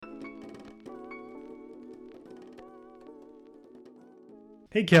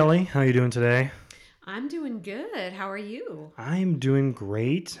Hey Kelly, how you doing today? I'm doing good. How are you? I'm doing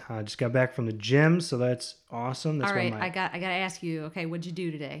great. I just got back from the gym, so that's awesome. All That's one of right, my. I gotta ask you. Okay, what'd you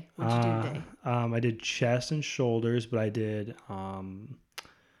do today? What'd you do today? I did chest and shoulders, but I did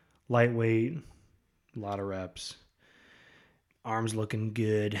lightweight, a lot of reps. Arms looking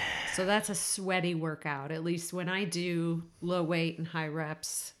good. So that's a sweaty workout. At least when I do low weight and high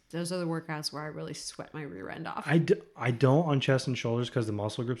reps, those are the workouts where I really sweat my rear end off. I don't on chest and shoulders because the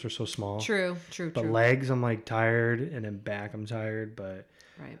muscle groups are so small. True, true, But true. legs, I'm like tired, and then back, I'm tired. But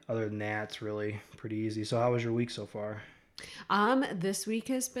Right. other than that, it's really pretty easy. So how was your week so far? This week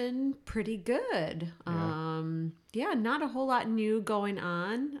has been pretty good. Yeah. Yeah, not a whole lot new going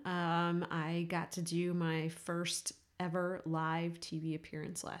on. I got to do my first ever live TV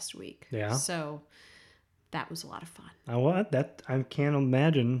appearance last week. Yeah. So that was a lot of fun. I what that I can't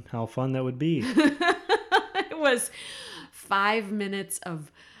imagine how fun that would be. It was 5 minutes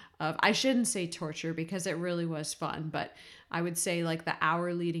of I shouldn't say torture because it really was fun, but I would say like the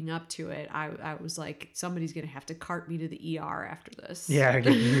hour leading up to it, I was like, somebody's gonna have to cart me to the ER after this.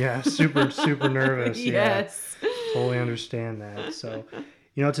 Yeah, super nervous. Yeah, Yes. totally understand that. So,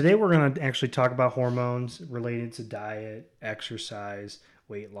 today we're going to actually talk about hormones related to diet, exercise,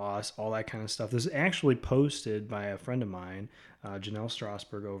 weight loss, all that kind of stuff. This is actually posted by a friend of mine, Janelle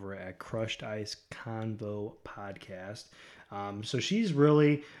Strasberg, over at Crushed Ice Convo Podcast. So she's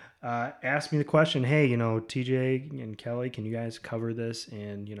really asked me the question, hey, TJ and Kelly, can you guys cover this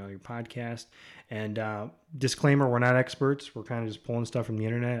in, your podcast? And disclaimer, we're not experts. We're kind of just pulling stuff from the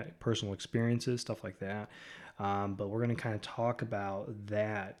internet, personal experiences, stuff like that. But we're going to kind of talk about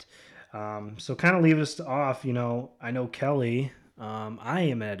that. So kind of leave us off, I know Kelly, I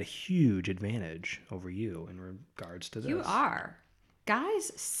am at a huge advantage over you in regards to You this. are.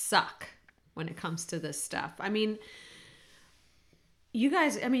 Guys suck when it comes to this stuff. You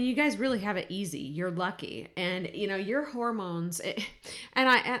guys really have it easy. You're lucky. And your hormones and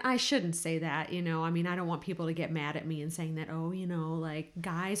I shouldn't say that, I don't want people to get mad at me and saying that, oh, like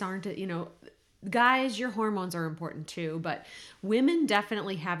guys aren't, guys, your hormones are important too, but women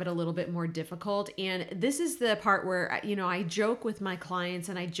definitely have it a little bit more difficult. And this is the part where, I joke with my clients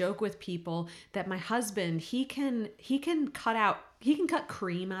and I joke with people that my husband, he can cut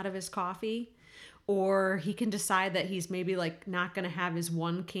cream out of his coffee, or he can decide that he's maybe like not going to have his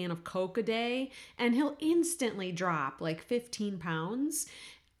 1 can of Coke a day and he'll instantly drop like 15 pounds.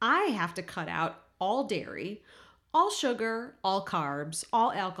 I have to cut out all dairy, all sugar, all carbs,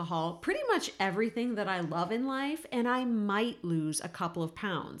 all alcohol, pretty much everything that I love in life, and I might lose a couple of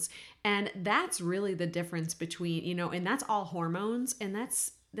pounds. And that's really the difference between, and that's all hormones, and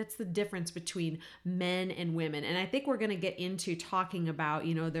that's the difference between men and women. And I think we're going to get into talking about,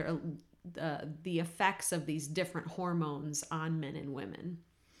 the effects of these different hormones on men and women.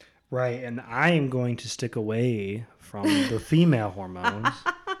 Right. And I am going to stick away from the female hormones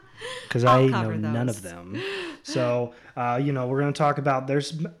because I'll I know cover none those. of them. So, we're going to talk about,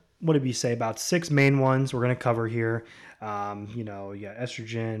 what did we say, about 6 main ones we're going to cover here. You got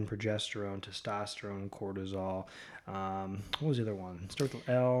estrogen, progesterone, testosterone, cortisol. What was the other one? Start with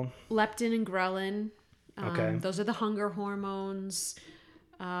L. Leptin and ghrelin. Okay. Those are the hunger hormones.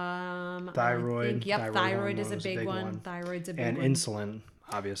 I Thyroid. think, yep, thyroid is hormone a big one. one. Thyroid's a big And one. insulin,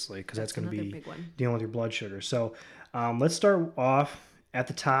 obviously, because that's That's going to another be big one. dealing with your blood sugar. So let's start off at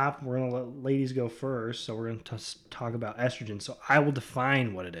the top. We're going to let ladies go first. So we're going to talk about estrogen. So I will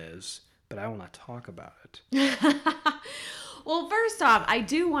define what it is, but I will not talk about it. Well, first off, I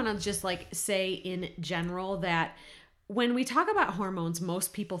do want to just like say in general that when we talk about hormones,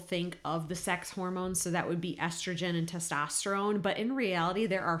 most people think of the sex hormones, so that would be estrogen and testosterone. But in reality,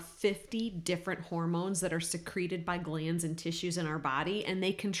 there are 50 different hormones that are secreted by glands and tissues in our body, and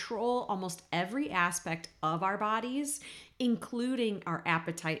they control almost every aspect of our bodies, including our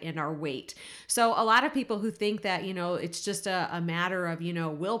appetite and our weight. So a lot of people who think that, it's just a matter of,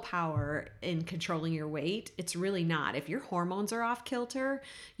 willpower in controlling your weight, it's really not. If your hormones are off kilter,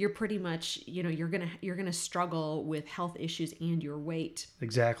 you're pretty much, you're going to struggle with health issues and your weight.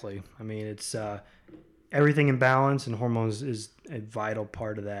 Exactly. I mean, it's everything in balance, and hormones is a vital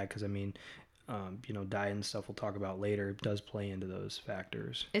part of that because, diet and stuff we'll talk about later does play into those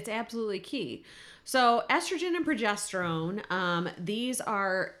factors. It's absolutely key. So estrogen and progesterone, these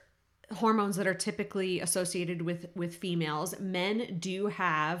are hormones that are typically associated with females. Men do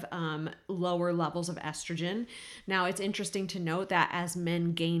have lower levels of estrogen. Now, it's interesting to note that as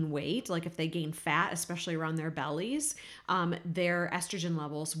men gain weight, like if they gain fat, especially around their bellies, their estrogen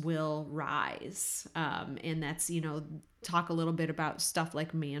levels will rise. And that's, talk a little bit about stuff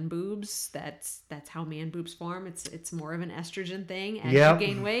like man boobs. That's how man boobs form. It's more of an estrogen thing as you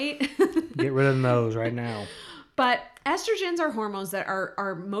gain weight. Get rid of those right now. But estrogens are hormones that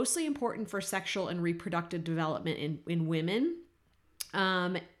are mostly important for sexual and reproductive development in women.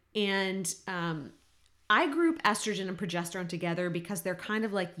 I group estrogen and progesterone together because they're kind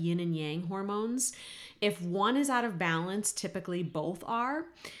of like yin and yang hormones. If one is out of balance, typically both are.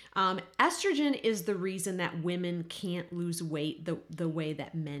 Estrogen is the reason that women can't lose weight the way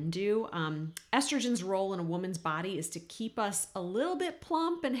that men do. Estrogen's role in a woman's body is to keep us a little bit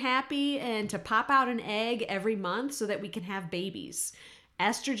plump and happy and to pop out an egg every month so that we can have babies.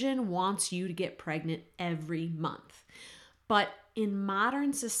 Estrogen wants you to get pregnant every month. But in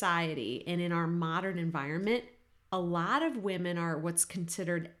modern society and in our modern environment, a lot of women are what's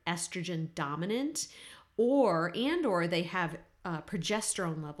considered estrogen dominant, or they have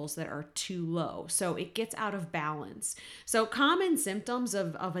progesterone levels that are too low. So it gets out of balance. So common symptoms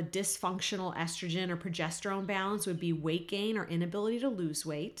of a dysfunctional estrogen or progesterone balance would be weight gain or inability to lose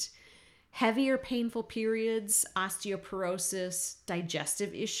weight, heavy or painful periods, osteoporosis,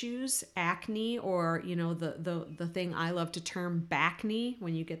 digestive issues, acne, or the thing I love to term backne,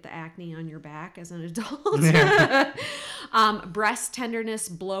 when you get the acne on your back as an adult. Yeah. Breast tenderness,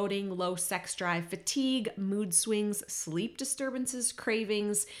 bloating, low sex drive, fatigue, mood swings, sleep disturbances,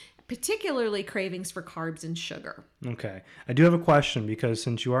 cravings, particularly cravings for carbs and sugar. Okay. I do have a question, because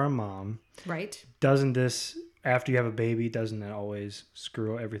since you are a mom, right? Doesn't this, after you have a baby, doesn't that always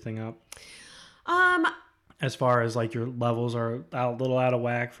screw everything up? As far as like your levels are a little out of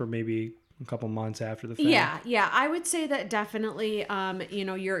whack for maybe a couple months after the fact? Yeah. I would say that definitely,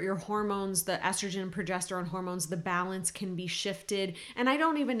 your hormones, the estrogen and progesterone hormones, the balance can be shifted. And I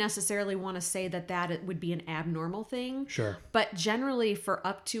don't even necessarily want to say that it would be an abnormal thing. Sure. But generally for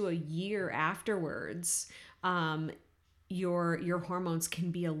up to a year afterwards, your hormones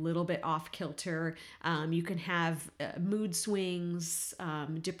can be a little bit off kilter. You can have mood swings,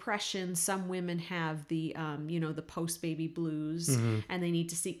 depression. Some women have the post-baby blues, and they need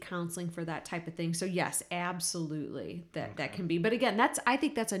to seek counseling for that type of thing. So yes, absolutely, that can be. But again, I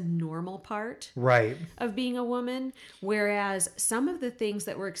think that's a normal part, right, of being a woman. Whereas some of the things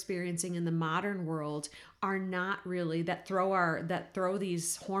that we're experiencing in the modern world are not really, that throw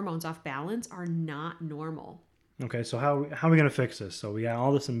these hormones off balance, are not normal. Okay, so how are we going to fix this? So we got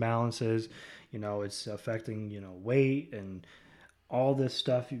all this imbalances, it's affecting, weight and all this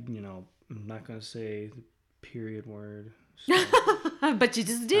stuff, I'm not going to say the period word. So but you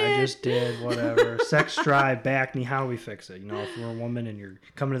just did. I just did, whatever. Sex drive, backne, how do we fix it? If you're a woman and you're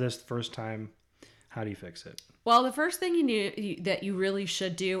coming to this the first time, how do you fix it? Well, the first thing that you really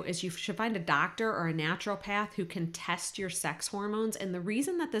should do is you should find a doctor or a naturopath who can test your sex hormones. And the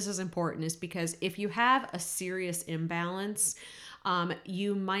reason that this is important is because if you have a serious imbalance,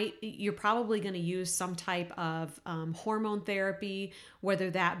 you're probably going to use some type of hormone therapy, whether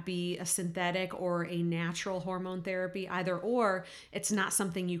that be a synthetic or a natural hormone therapy, either or. It's not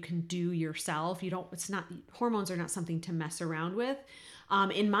something you can do yourself. Hormones are not something to mess around with.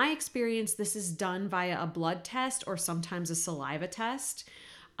 In my experience, this is done via a blood test or sometimes a saliva test.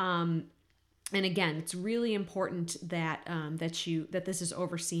 And again, it's really important that this is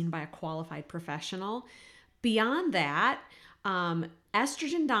overseen by a qualified professional. Beyond that,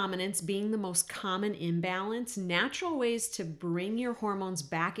 estrogen dominance being the most common imbalance, natural ways to bring your hormones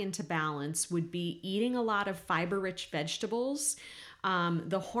back into balance would be eating a lot of fiber-rich vegetables.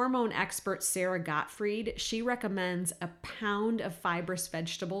 The hormone expert Sarah Gottfried, she recommends a pound of fibrous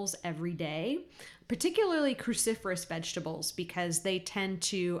vegetables every day, particularly cruciferous vegetables, because they tend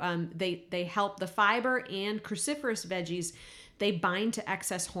to they help the fiber, and cruciferous veggies, they bind to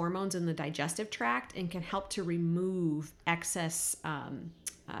excess hormones in the digestive tract and can help to remove excess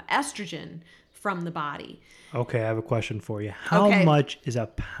estrogen from the body. Okay, I have a question for you. How much is a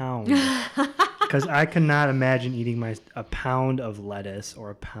pound? Because I cannot imagine eating a pound of lettuce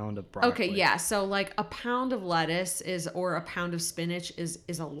or a pound of broccoli. Okay, yeah. So like a pound of lettuce or a pound of spinach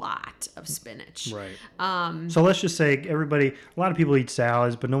is a lot of spinach. Right. So let's just say a lot of people eat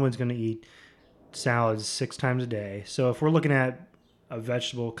salads, but no one's going to eat salads 6 times a day. So if we're looking at a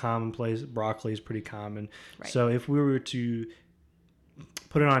vegetable commonplace, broccoli is pretty common. Right. So if we were to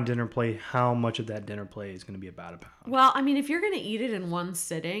put it on a dinner plate, how much of that dinner plate is going to be about a pound? Well, I mean, if you're going to eat it in one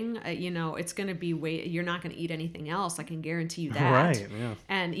sitting, it's going to be you're not going to eat anything else. I can guarantee you that. Right, yeah.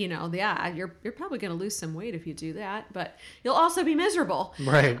 And, you're probably going to lose some weight if you do that, but you'll also be miserable.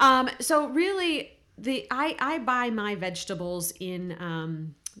 Right. So really, I buy my vegetables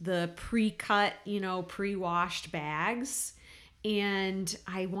in the pre-cut, pre-washed bags. And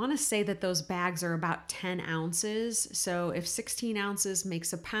I want to say that those bags are about 10 ounces. So if 16 ounces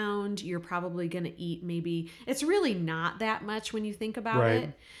makes a pound, you're probably going to eat it's really not that much when you think about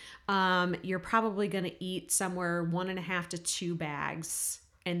it. You're probably going to eat somewhere 1.5 to 2 bags.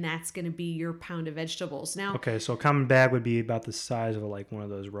 And that's going to be your pound of vegetables. Now, okay, so a common bag would be about the size of like one of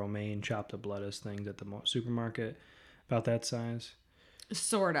those romaine chopped up lettuce things at the supermarket. About that size?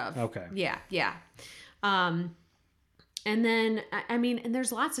 Sort of. Okay. Yeah. And then, and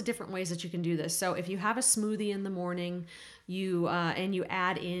there's lots of different ways that you can do this. So if you have a smoothie in the morning, you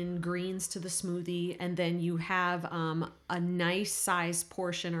add in greens to the smoothie, and then you have a nice size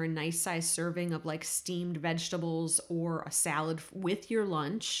portion or a nice size serving of like steamed vegetables or a salad with your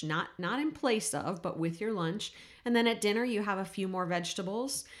lunch, not in place of, but with your lunch. And then at dinner, you have a few more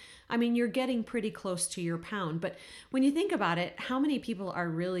vegetables. I mean, you're getting pretty close to your pound. But when you think about it, how many people are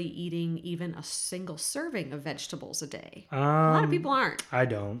really eating even a single serving of vegetables a day? A lot of people aren't. I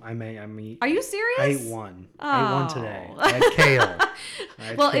don't. I mean. Are you serious? I ate one. Oh. I ate one today. I had kale.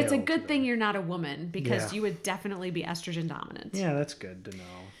 Well, it's a good thing you're not a woman, because Yeah. you would definitely be estrogen dominant. Yeah, that's good to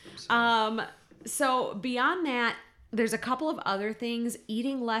know. So beyond that, there's a couple of other things.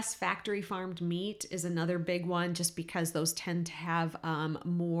 Eating less factory farmed meat is another big one, just because those tend to have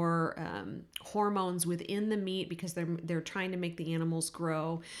more hormones within the meat, because they're trying to make the animals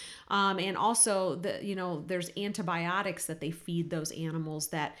grow. And also there's antibiotics that they feed those animals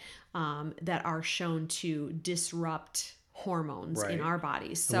that are shown to disrupt hormones in our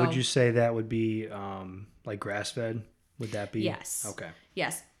bodies. So would you say that would be like grass fed? Would that be? Yes. Okay.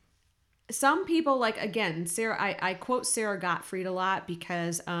 Yes. Some people, like, again, Sarah, I quote Sarah Gottfried a lot,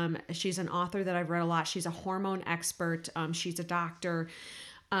 because she's an author that I've read a lot. She's a hormone expert. She's a doctor.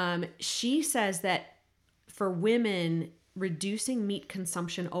 She says that for women, reducing meat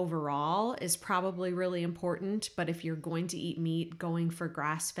consumption overall is probably really important. But if you're going to eat meat, going for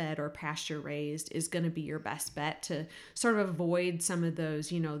grass-fed or pasture-raised is going to be your best bet to sort of avoid some of those,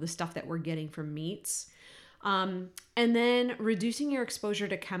 the stuff that we're getting from meats. And then reducing your exposure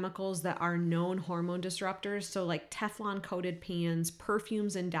to chemicals that are known hormone disruptors. So like Teflon coated pans,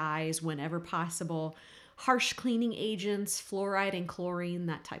 perfumes and dyes whenever possible, harsh cleaning agents, fluoride and chlorine,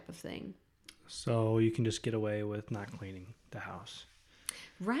 that type of thing. So you can just get away with not cleaning the house.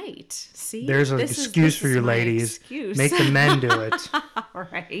 Right. See, there's an excuse for your ladies. Excuse. Make the men do it.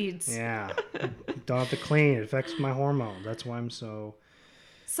 Right. Yeah. Don't have to clean. It affects my hormones. That's why I'm so...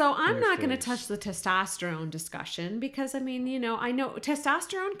 So I'm not going to touch the testosterone discussion, because I know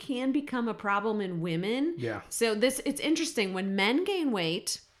testosterone can become a problem in women. Yeah. So it's interesting. When men gain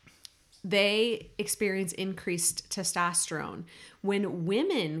weight, they experience increased testosterone. When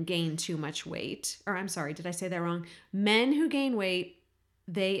women gain too much weight, or I'm sorry, did I say that wrong? Men who gain weight,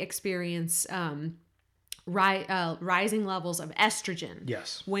 they experience rising levels of estrogen.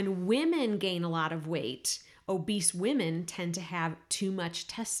 Yes. When women gain a lot of weight, obese women tend to have too much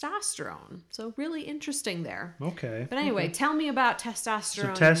testosterone. So really interesting there. Okay. But anyway, Tell me about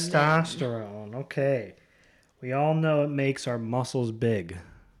testosterone. So testosterone. Okay. We all know it makes our muscles big,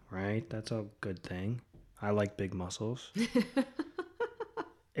 right? That's a good thing. I like big muscles.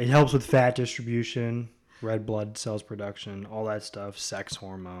 It helps with fat distribution, red blood cells production, all that stuff, sex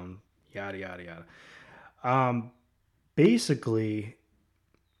hormone, yada, yada, yada. Basically,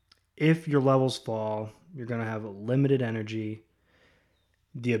 if your levels fall, you're going to have limited energy,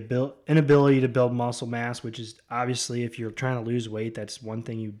 the inability to build muscle mass, which is obviously, if you're trying to lose weight, that's one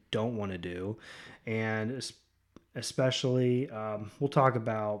thing you don't want to do. And especially, we'll talk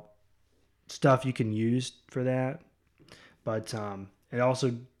about stuff you can use for that. But it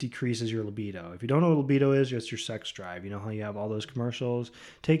also decreases your libido. If you don't know what libido is, it's your sex drive. You know how you have all those commercials?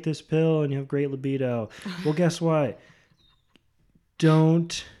 Take this pill and you have great libido. Well, guess what?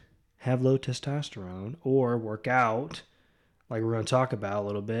 Don't have low testosterone or work out, like we're going to talk about a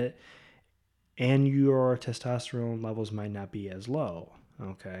little bit, and your testosterone levels might not be as low.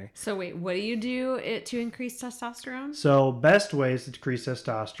 Okay. So wait, what do you do to increase testosterone? So best ways to decrease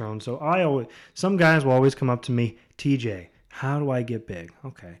testosterone. So some guys will always come up to me, TJ, how do I get big?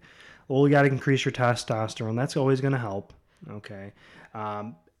 Okay. Well, you got to increase your testosterone. That's always going to help. Okay.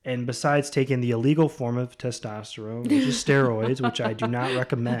 And besides taking the illegal form of testosterone, which is steroids, which I do not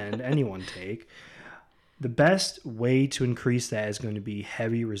recommend anyone take, The best way to increase that is going to be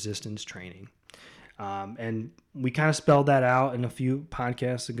heavy resistance training. And we kind of spelled that out in a few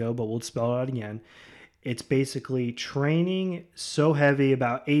podcasts ago, but we'll spell it out again. It's basically training so heavy,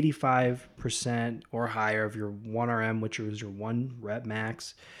 about 85% or higher of your 1RM, which is your 1 rep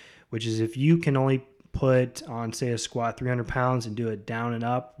max, which is if you can only put on, say, a squat 300 pounds and do it down and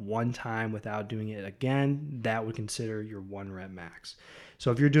up one time without doing it again, that would consider your 1 rep max.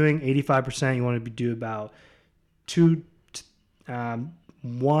 So if you're doing 85%, you want to do about two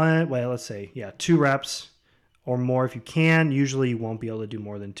reps or more if you can. Usually you won't be able to do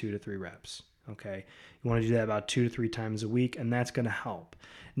more than 2 to 3 reps. Okay. You want to do that about 2 to 3 times a week, and that's going to help.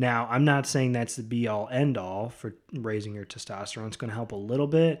 Now, I'm not saying that's the be all end all for raising your testosterone. It's going to help a little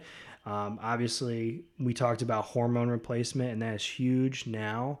bit. Obviously, we talked about hormone replacement, and that is huge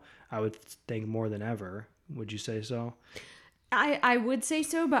now. I would think more than ever. Would you say so? I would say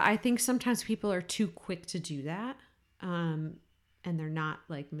so, but I think sometimes people are too quick to do that. And they're not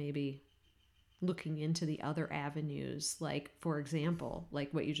like maybe looking into the other avenues. Like, for example,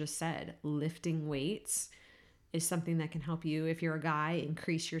 like what you just said, lifting weights is something that can help you, if you're a guy,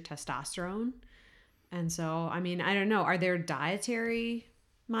 increase your testosterone. And so, I mean, I don't know. Are there dietary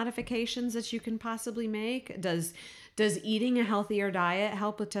modifications that you can possibly make? Does eating a healthier diet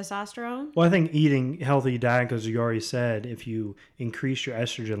help with testosterone? Well, I think eating healthy diet, because you already said if you increase your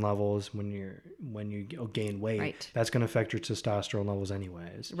estrogen levels when you gain weight, right, that's going to affect your testosterone levels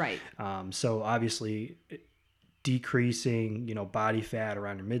anyways. Right. So obviously, decreasing body fat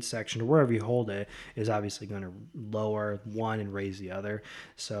around your midsection or wherever you hold it is obviously going to lower one and raise the other.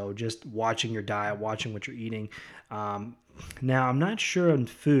 So just watching your diet, watching what you're eating. Now, I'm not sure on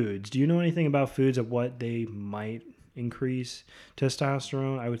foods. Do you know anything about foods of what they might increase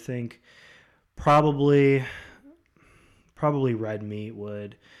testosterone? I would think probably red meat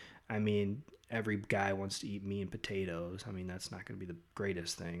would. I mean, every guy wants to eat meat and potatoes. I mean, that's not going to be the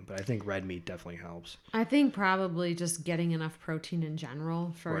greatest thing, but I think red meat definitely helps. I think probably just getting enough protein in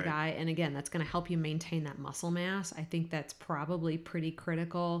general for Right. a guy. And again, that's going to help you maintain that muscle mass. I think that's probably pretty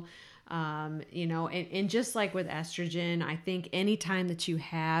critical. And just like with estrogen, I think anytime that you would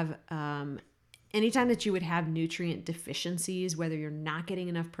have nutrient deficiencies, whether you're not getting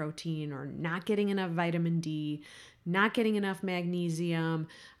enough protein or not getting enough vitamin D, not getting enough magnesium,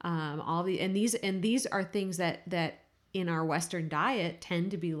 these are things that in our Western diet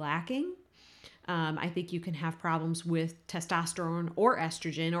tend to be lacking. I think you can have problems with testosterone or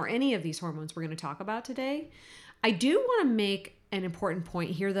estrogen or any of these hormones we're going to talk about today. I do want to make an important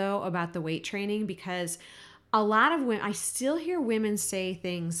point here, though, about the weight training, because a lot of women, I still hear women say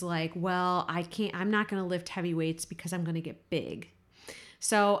things like, well, I'm not going to lift heavy weights because I'm going to get big.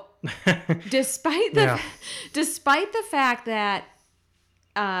 So despite the fact that,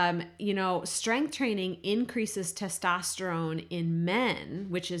 strength training increases testosterone in men,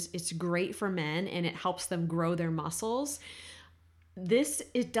 it's great for men and it helps them grow their muscles.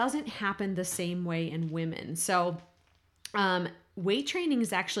 It doesn't happen the same way in women. So, weight training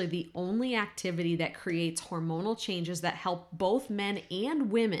is actually the only activity that creates hormonal changes that help both men and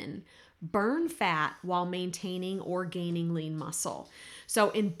women burn fat while maintaining or gaining lean muscle. So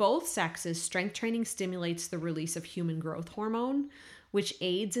in both sexes, strength training stimulates the release of human growth hormone, which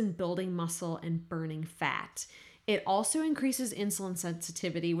aids in building muscle and burning fat. It also increases insulin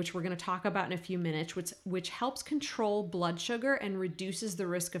sensitivity, which we're going to talk about in a few minutes, which helps control blood sugar and reduces the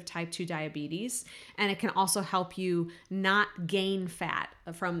risk of type 2 diabetes. And it can also help you not gain fat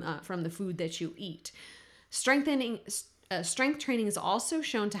from the food that you eat. Strength training is also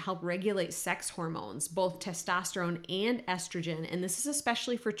shown to help regulate sex hormones, both testosterone and estrogen. And this is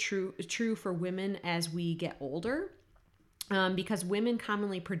especially true for women as we get older. Because women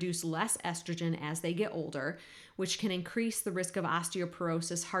commonly produce less estrogen as they get older, which can increase the risk of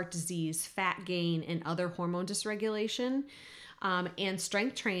osteoporosis, heart disease, fat gain, and other hormone dysregulation. And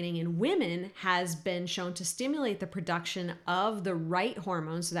strength training in women has been shown to stimulate the production of the right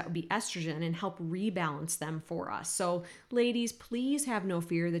hormones, so that would be estrogen, and help rebalance them for us. So ladies, please have no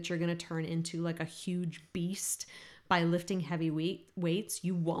fear that you're going to turn into like a huge beast by lifting heavy weights.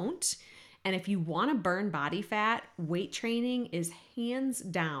 You won't. And if you want to burn body fat, weight training is hands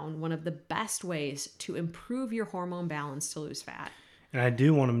down one of the best ways to improve your hormone balance to lose fat. And I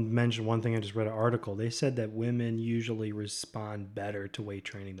do want to mention one thing. I just read an article. They said that women usually respond better to weight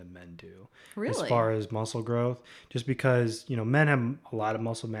training than men do. Really? As far as muscle growth, just because, men have a lot of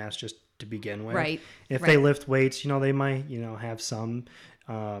muscle mass just to begin with. Right. If Right. they lift weights, they might, have some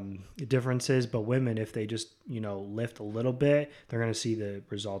differences, but women, if they just, lift a little bit, they're going to see the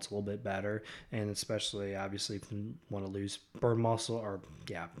results a little bit better. And especially, obviously, if you want to burn muscle or,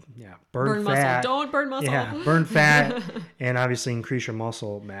 burn fat. Muscle. Don't burn muscle. Yeah, burn fat and obviously increase your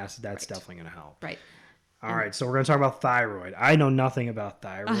muscle mass. That's definitely going to help. Right. All right, so we're going to talk about thyroid. I know nothing about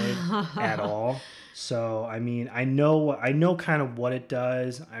thyroid at all. So, I mean, I know kind of what it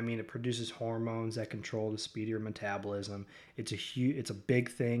does. I mean, it produces hormones that control the speed of your metabolism. It's a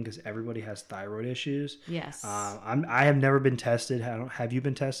big thing because everybody has thyroid issues. Yes. I have never been tested. Have you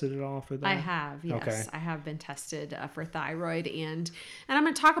been tested at all for that? I have, yes. Okay. I have been tested for thyroid, and I'm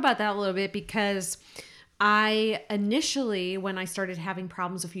going to talk about that a little bit because I initially, when I started having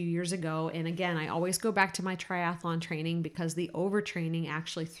problems a few years ago, and again, I always go back to my triathlon training because the overtraining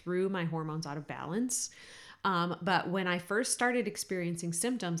actually threw my hormones out of balance. But when I first started experiencing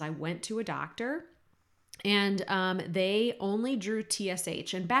symptoms, I went to a doctor. And they only drew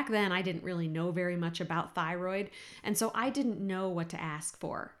TSH. And back then, I didn't really know very much about thyroid. And so I didn't know what to ask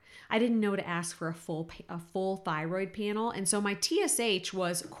for. I didn't know to ask for a full thyroid panel. And so my TSH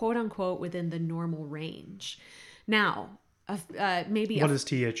was quote unquote within the normal range. Now, maybe what does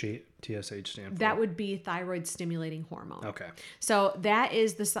TSH stand for? That would be thyroid stimulating hormone. Okay. So that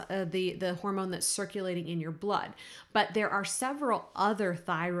is the hormone that's circulating in your blood. But there are several other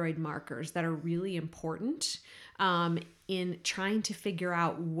thyroid markers that are really important in trying to figure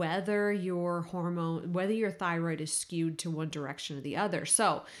out whether your thyroid is skewed to one direction or the other.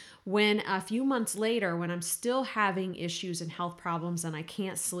 So when a few months later, when I'm still having issues and health problems and I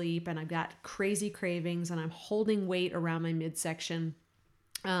can't sleep and I've got crazy cravings and I'm holding weight around my midsection,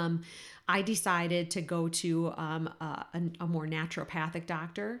 I decided to go to a more naturopathic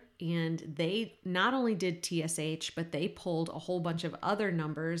doctor, and they not only did TSH, but they pulled a whole bunch of other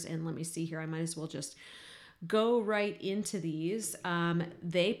numbers. And let me see here, I might as well just go right into these.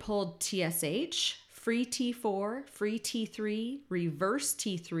 They pulled TSH, free T4, free T3, reverse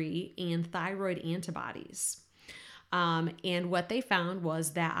T3, and thyroid antibodies. And what they found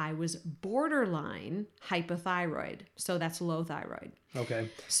was that I was borderline hypothyroid. So that's low thyroid. Okay.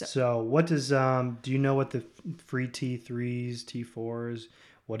 So what does, do you know what the free T3s, T4s,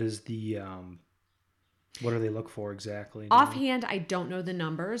 what is the, what do they look for exactly? Offhand, I don't know the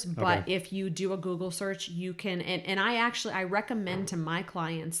numbers, but Okay. if you do a Google search, you can, and I recommend to my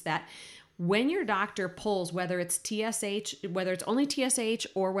clients that when your doctor pulls, whether it's TSH, whether it's only TSH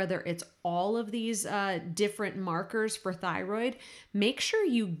or whether it's all of these different markers for thyroid, make sure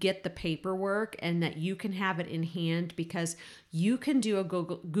you get the paperwork and that you can have it in hand, because you can do a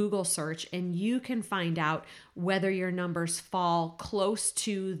Google search and you can find out whether your numbers fall close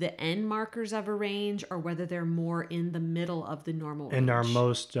to the end markers of a range or whether they're more in the middle of the normal range. And are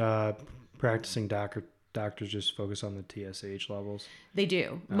most practicing doctors just focus on the TSH levels? They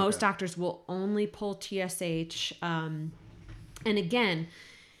do. Okay. Most doctors will only pull TSH. And again,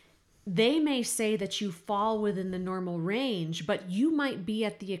 they may say that you fall within the normal range, but you might be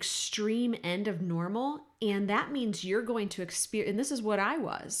at the extreme end of normal. And that means you're going to experience, and this is what I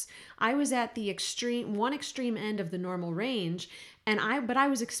was. I was at the one extreme end of the normal range, but I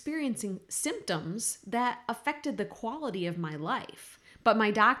was experiencing symptoms that affected the quality of my life. But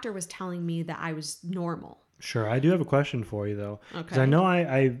my doctor was telling me that I was normal. Sure. I do have a question for you, though. Okay. Because I know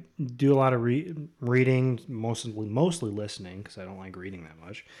I do a lot of reading, mostly listening, because I don't like reading that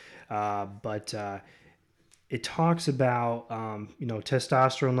much. But it talks about,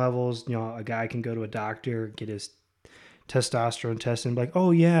 testosterone levels. A guy can go to a doctor, get his testosterone tested, and be like,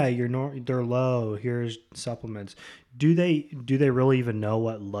 oh, yeah, they're low. Here's supplements. Do they really even know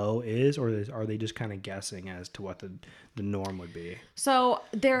what low is, or are they just kind of guessing as to what the norm would be? So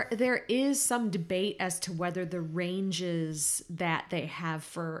there is some debate as to whether the ranges that they have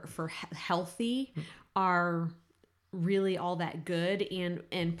for healthy are really all that good,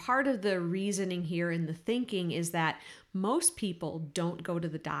 and part of the reasoning here and the thinking is that most people don't go to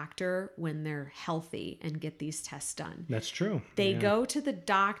the doctor when they're healthy and get these tests done. That's true. They go to the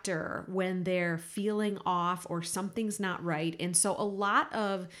doctor when they're feeling off or something's not right. And so a lot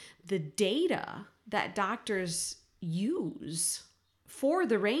of the data that doctors use for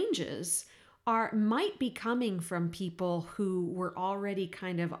the ranges might be coming from people who were already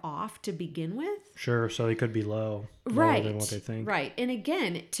kind of off to begin with. Sure, so they could be lower than what they think. Right. And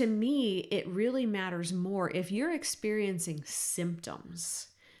again, to me, it really matters more if you're experiencing symptoms.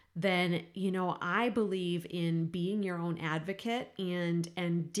 Then, I believe in being your own advocate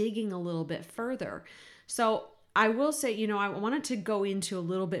and digging a little bit further. So I will say, I wanted to go into a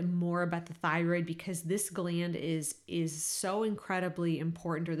little bit more about the thyroid because this gland is so incredibly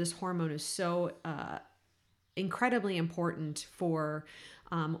important, or this hormone is so incredibly important for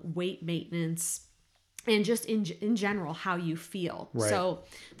weight maintenance and just in general how you feel. Right. So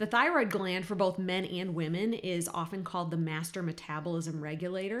the thyroid gland for both men and women is often called the master metabolism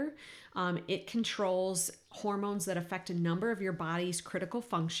regulator. It controls hormones that affect a number of your body's critical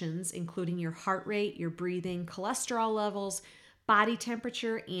functions, including your heart rate, your breathing, cholesterol levels, body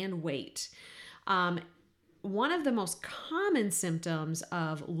temperature, and weight. One of the most common symptoms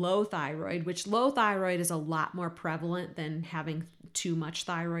of low thyroid, which low thyroid is a lot more prevalent than having too much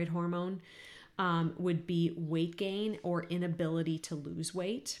thyroid hormone, would be weight gain or inability to lose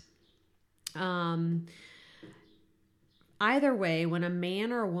weight. Either way, when a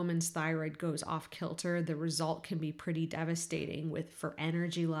man or a woman's thyroid goes off kilter, the result can be pretty devastating for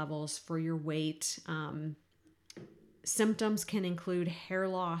energy levels, for your weight. Symptoms can include hair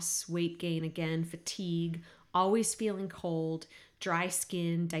loss, weight gain again, fatigue, always feeling cold, dry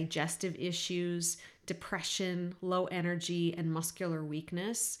skin, digestive issues, depression, low energy, and muscular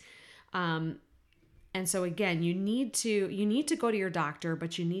weakness. And so again, you need to go to your doctor,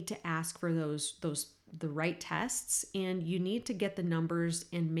 but you need to ask for the right tests, and you need to get the numbers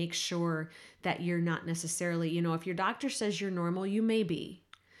and make sure that you're not necessarily, if your doctor says you're normal, you may be.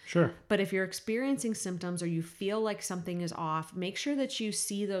 Sure. But if you're experiencing symptoms or you feel like something is off, make sure that you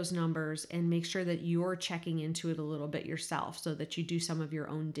see those numbers and make sure that you're checking into it a little bit yourself so that you do some of your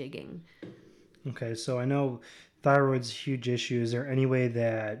own digging. Okay, so I know thyroid's a huge issue. Is there any way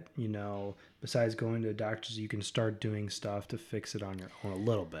that, besides going to doctors, you can start doing stuff to fix it on your own a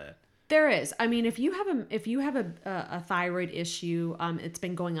little bit? There is. I mean, if you have a thyroid issue, it's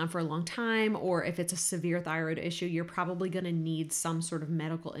been going on for a long time, or if it's a severe thyroid issue, you're probably going to need some sort of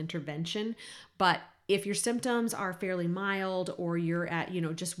medical intervention. But if your symptoms are fairly mild, or you're at,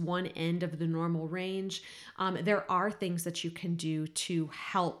 just one end of the normal range, there are things that you can do to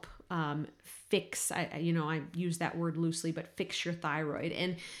help fix, I use that word loosely, but fix your thyroid.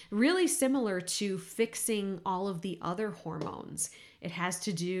 And really similar to fixing all of the other hormones. It has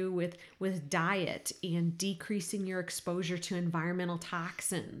to do with diet and decreasing your exposure to environmental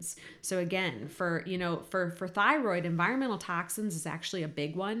toxins. So again, for thyroid, environmental toxins is actually a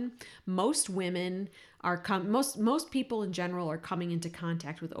big one. Most women most people in general are coming into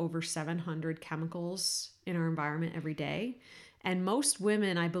contact with over 700 chemicals in our environment every day. And most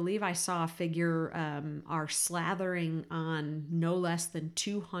women, I believe I saw a figure, are slathering on no less than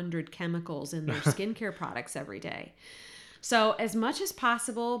 200 chemicals in their skincare products every day. So as much as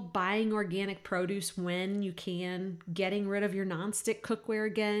possible, buying organic produce when you can, getting rid of your nonstick cookware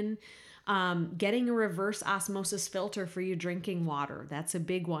again, getting a reverse osmosis filter for your drinking water. That's a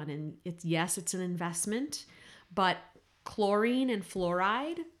big one. And it's an investment, but chlorine and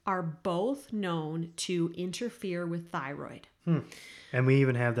fluoride are both known to interfere with thyroid. And we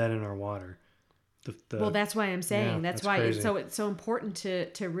even have that in our water. Well, that's why I'm saying that's why crazy. it's so important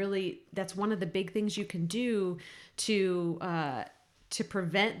to really, that's one of the big things you can do to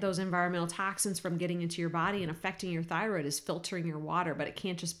prevent those environmental toxins from getting into your body and affecting your thyroid, is filtering your water. But it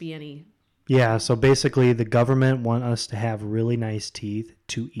can't just be any. Yeah, so basically the government want us to have really nice teeth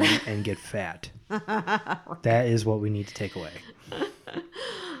to eat and get fat. That is what we need to take away.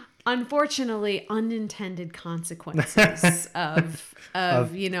 Unfortunately, unintended consequences of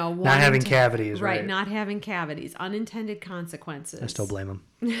not having cavities, right? Not having cavities, unintended consequences. I still blame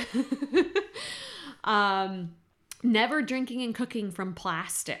them. Never drinking and cooking from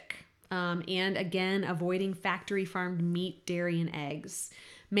plastic, and again, avoiding factory farmed meat, dairy, and eggs.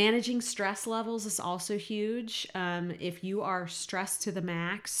 Managing stress levels is also huge. If you are stressed to the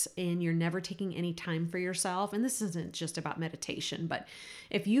max and you're never taking any time for yourself, and this isn't just about meditation, but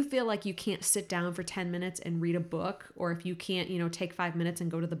if you feel like you can't sit down for 10 minutes and read a book, or if you can't, take 5 minutes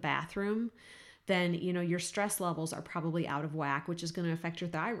and go to the bathroom, then, your stress levels are probably out of whack, which is going to affect your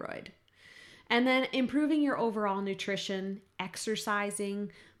thyroid. And then improving your overall nutrition,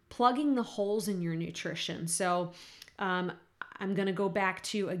 exercising, plugging the holes in your nutrition. So, I'm going to go back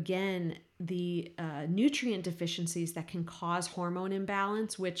to, again, the nutrient deficiencies that can cause hormone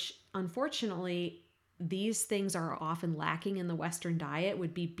imbalance, which unfortunately, these things are often lacking in the Western diet,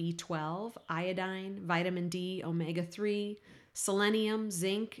 would be B12, iodine, vitamin D, omega-3, selenium,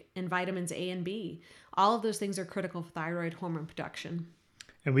 zinc, and vitamins A and B. All of those things are critical for thyroid hormone production.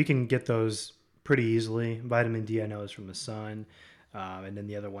 And we can get those pretty easily. Vitamin D, I know, is from the sun. And then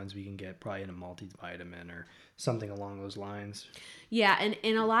the other ones we can get probably in a multivitamin or something along those lines. Yeah, and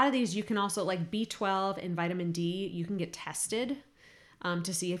in a lot of these, you can also, like B12 and vitamin D, you can get tested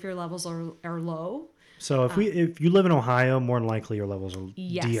to see if your levels are low. So if you live in Ohio, more than likely your levels are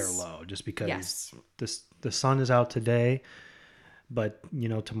D are Yes. low, just because Yes. the sun is out today, but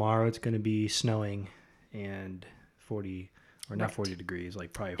tomorrow it's going to be snowing and 40 or not Right. 40 degrees,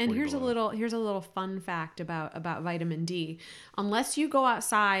 like probably And 40 below. here's a little fun fact about vitamin D. Unless you go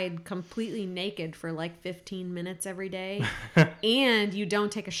outside completely naked for like 15 minutes every day and you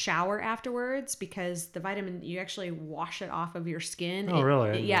don't take a shower afterwards, because the vitamin, you actually wash it off of your skin. Oh, really?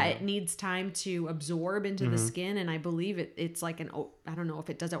 I didn't know It that. needs time to absorb into the skin, and I believe it's like I don't know if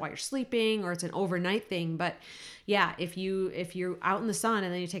it does it while you're sleeping or it's an overnight thing, but yeah, if you're out in the sun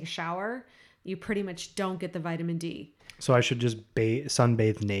and then you take a shower, you pretty much don't get the vitamin D. So I should just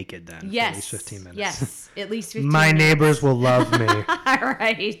sunbathe naked then for at least Yes. 15 minutes. Yes. At least 15 My minutes. neighbors will love me. All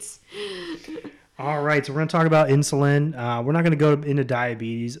right. All right, so we're going to talk about insulin. We're not going to go into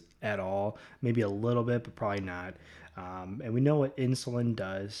diabetes at all. Maybe a little bit, but probably not. And we know what insulin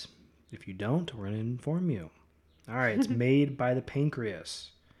does. If you don't, we're going to inform you. All right, it's made by the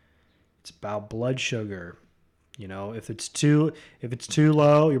pancreas. It's about blood sugar. If it's too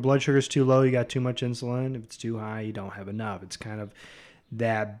low, your blood sugar is too low, you got too much insulin. If it's too high, you don't have enough. It's kind of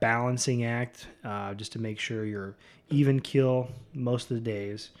that balancing act, just to make sure you're even keel most of the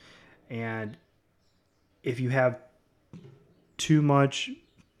days. And if you have too much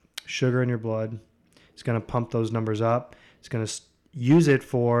sugar in your blood, it's going to pump those numbers up. It's going to use it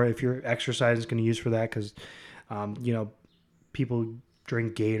for, if you're exercising, it's going to use for that because, people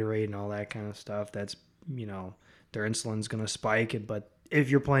drink Gatorade and all that kind of stuff. That's, their insulin's going to spike it. But if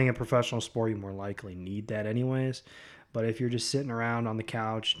you're playing a professional sport, you more likely need that anyways. But if you're just sitting around on the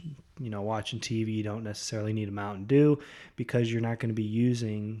couch, watching TV, you don't necessarily need a Mountain Dew because you're not going to be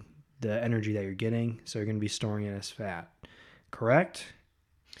using the energy that you're getting. So you're going to be storing it as fat. Correct?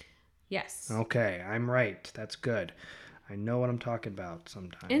 Yes. Okay, I'm right. That's good. I know what I'm talking about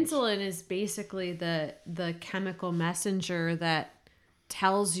sometimes. Insulin is basically the chemical messenger that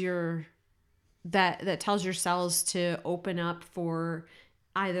tells your cells to open up for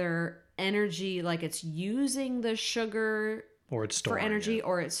either energy, like it's using the sugar Or it's for storing energy, it.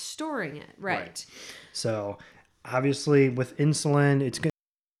 or it's storing it. Right. So obviously with insulin, it's going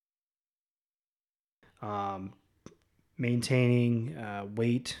maintaining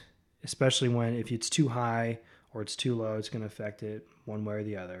weight, especially if it's too high or it's too low, it's going to affect it one way or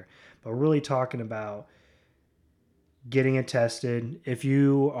the other. But we're really talking about getting it tested. If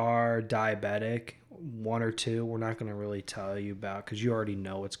you are diabetic, 1 or 2, we're not going to really tell you about because you already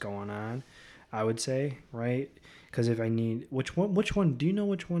know what's going on, I would say, right? Because if I need, which one, do you know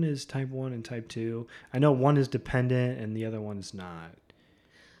which one is type 1 and type 2? I know one is dependent and the other one is not.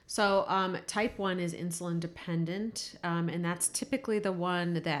 So type 1 is insulin dependent, and that's typically the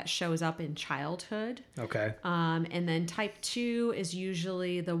one that shows up in childhood. Okay. And then type 2 is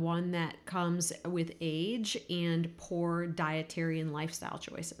usually the one that comes with age and poor dietary and lifestyle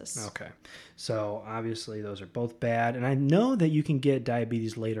choices. Okay. So obviously those are both bad. And I know that you can get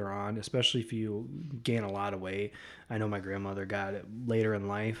diabetes later on, especially if you gain a lot of weight. I know my grandmother got it later in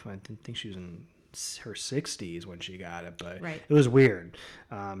life. I think she was in her 60s when she got it, but Right. it was weird.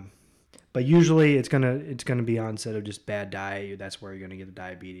 But usually it's gonna be onset of just bad diet. That's where you're gonna get the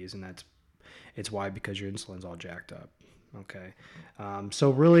diabetes, and it's why, because your insulin's all jacked up. Okay.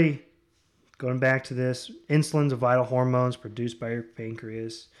 So really, going back to this, insulin's a vital hormone produced by your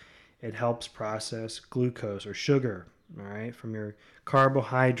pancreas. It helps process glucose or sugar, all right, from your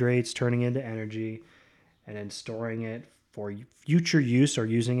carbohydrates, turning into energy, and then storing it for future use or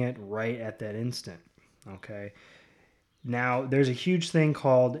using it right at that instant. Okay. Now, there's a huge thing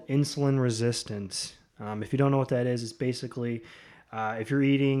called insulin resistance. If you don't know what that is, it's basically if you're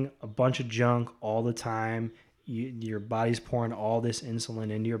eating a bunch of junk all the time, your body's pouring all this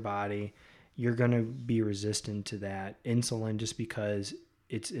insulin into your body, you're going to be resistant to that insulin just because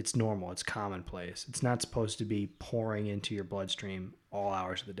it's normal, it's commonplace. It's not supposed to be pouring into your bloodstream all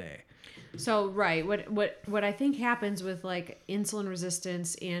hours of the day. So right, what I think happens with like insulin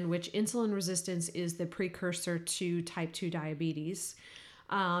resistance, and which insulin resistance is the precursor to type 2 diabetes,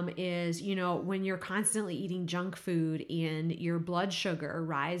 is when you're constantly eating junk food and your blood sugar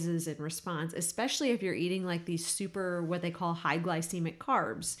rises in response, especially if you're eating like these super, what they call high glycemic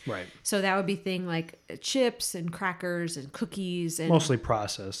carbs. Right. So that would be thing like chips and crackers and cookies and Mostly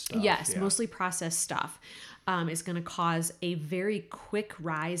processed stuff. yes, yeah. mostly processed stuff. Is going to cause a very quick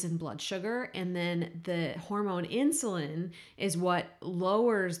rise in blood sugar. And then the hormone insulin is what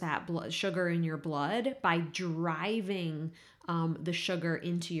lowers that blood sugar in your blood by driving the sugar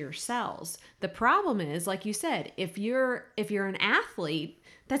into your cells. The problem is, like you said, if you're an athlete,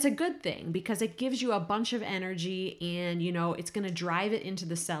 that's a good thing because it gives you a bunch of energy and, it's going to drive it into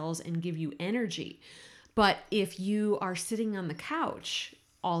the cells and give you energy. But if you are sitting on the couch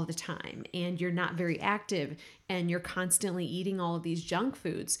all the time and you're not very active and you're constantly eating all of these junk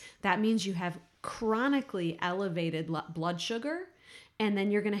foods, that means you have chronically elevated blood sugar. And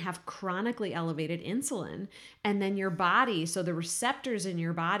then you're going to have chronically elevated insulin. And then your body, so the receptors in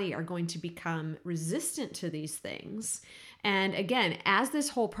your body are going to become resistant to these things. And again, as this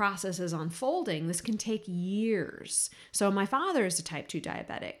whole process is unfolding, this can take years. So my father is a type 2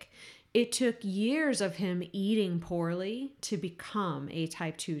 diabetic. It took years of him eating poorly to become a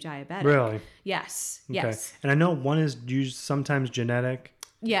type 2 diabetic. Really? Yes. Okay. Yes. And I know one is used sometimes genetic.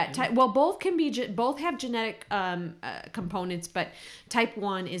 Yeah, both have genetic components, but type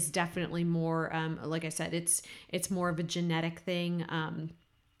 1 is definitely more, like I said, it's more of a genetic thing.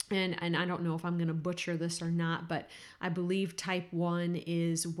 And I don't know if I'm going to butcher this or not, but I believe type 1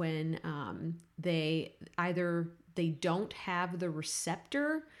 is when they don't have the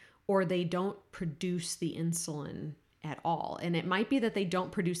receptor or they don't produce the insulin at all. And it might be that they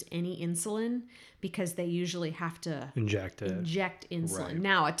don't produce any insulin because they usually have to inject insulin. Right.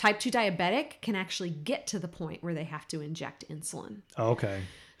 Now, a type 2 diabetic can actually get to the point where they have to inject insulin. Oh, okay.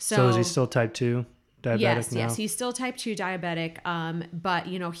 So is he still type 2 diabetic now? Yes, he's still type 2 diabetic. But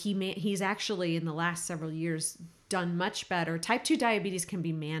he's actually in the last several years done much better. Type 2 diabetes can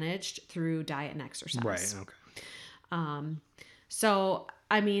be managed through diet and exercise. Right. Okay. So,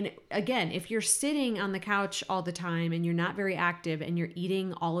 I mean, again, if you're sitting on the couch all the time and you're not very active and you're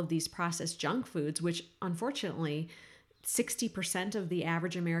eating all of these processed junk foods, which unfortunately 60% of the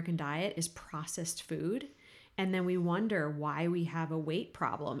average American diet is processed food. And then we wonder why we have a weight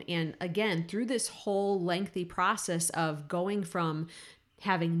problem. And again, through this whole lengthy process of going from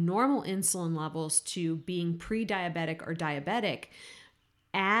having normal insulin levels to being pre-diabetic or diabetic,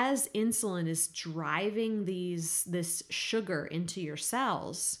 as insulin is driving this sugar into your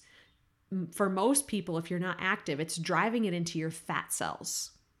cells, for most people, if you're not active, it's driving it into your fat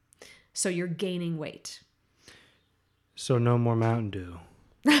cells. So you're gaining weight. So no more Mountain Dew.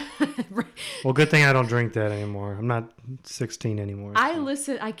 Right. Well, good thing I don't drink that anymore. I'm not 16 anymore. I wish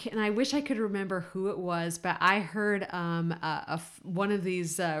I could remember who it was, but I heard one of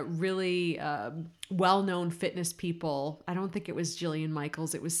these really well-known fitness people. I don't think it was Jillian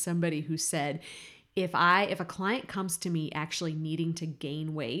Michaels. It was somebody who said, if a client comes to me actually needing to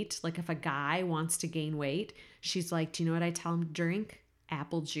gain weight, like if a guy wants to gain weight, she's like, do you know what I tell him to drink?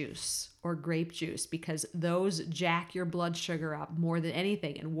 Apple juice or grape juice, because those jack your blood sugar up more than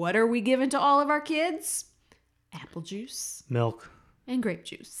anything. And what are we giving to all of our kids? Apple juice, milk, and grape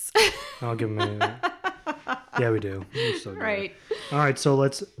juice. I'll give them any of that. Yeah, we do. So right. All right, so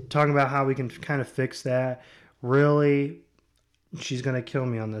let's talk about how we can kind of fix that. Really, she's going to kill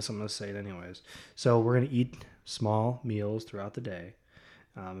me on this. I'm going to say it anyways. So we're going to eat small meals throughout the day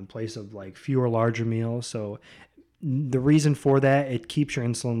in place of like fewer larger meals. So the reason for that, it keeps your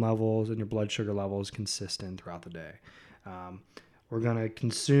insulin levels and your blood sugar levels consistent throughout the day. We're going to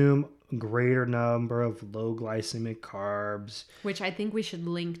consume a greater number of low glycemic carbs. Which I think we should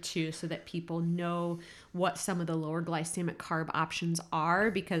link to so that people know what some of the lower glycemic carb options are.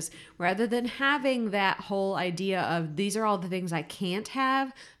 Because rather than having that whole idea of these are all the things I can't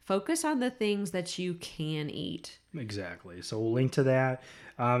have, focus on the things that you can eat. Exactly. So we'll link to that.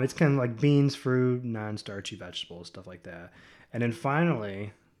 It's kind of like beans, fruit, non-starchy vegetables, stuff like that. And then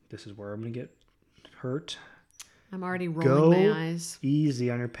finally, this is where I'm going to get hurt. I'm already rolling my eyes. Go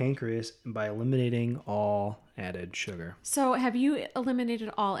easy on your pancreas by eliminating all added sugar. So have you eliminated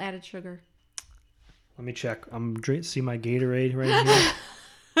all added sugar? Let me check. See my Gatorade right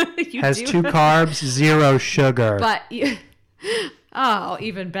here? Has do? 2 carbs, 0 sugar. But oh,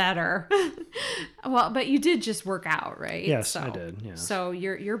 even better. Well, but you did just work out, right? Yes, I did. Yes. So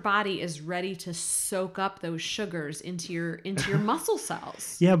your body is ready to soak up those sugars into your muscle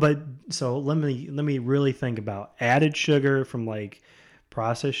cells. Yeah, but so let me really think about added sugar from like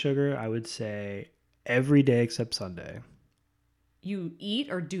processed sugar. I would say every day except Sunday. You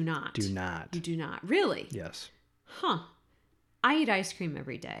eat or do not? Do not. You do not. Really? Yes. Huh. I eat ice cream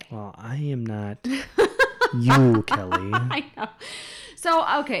every day. Well, I am not you, Kelly. I know. So,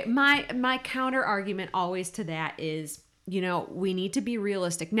 okay, my counter argument always to that is we need to be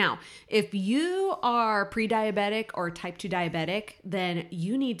realistic. Now, if you are pre-diabetic or type 2 diabetic, then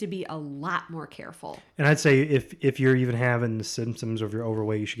you need to be a lot more careful. And I'd say if you're even having the symptoms of you're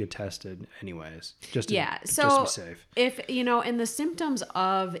overweight, you should get tested anyways, just to be safe. If, and the symptoms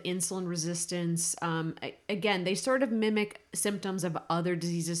of insulin resistance, again, they sort of mimic symptoms of other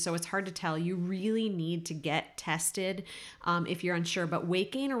diseases, so it's hard to tell. You really need to get tested if you're unsure. But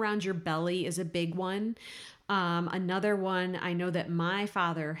weight gain around your belly is a big one. Another one, I know that my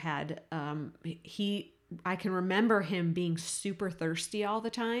father had, I can remember him being super thirsty all the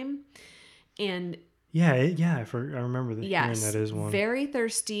time. And I remember hearing that is one. Very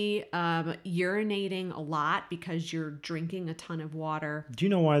thirsty, urinating a lot because you're drinking a ton of water. Do you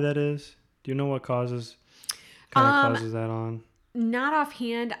know why that is? Do you know what causes that on? Not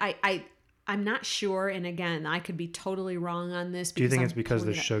offhand. I'm not sure, and again, I could be totally wrong on this. Do you think it's because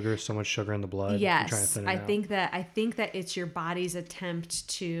there's so much sugar in the blood? Yes, I think that it's your body's attempt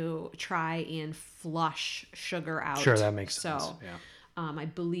to try and flush sugar out. Sure, that makes sense. So, I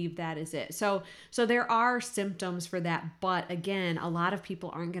believe that is it. So there are symptoms for that, but again, a lot of people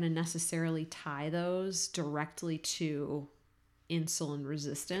aren't going to necessarily tie those directly to insulin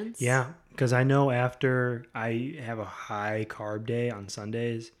resistance. Yeah, because I know after I have a high carb day on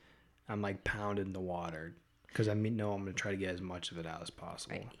Sundays, I'm like pounding the water because I'm going to try to get as much of it out as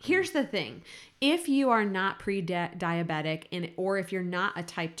possible. Right. Here's the thing. If you are not pre-diabetic or if you're not a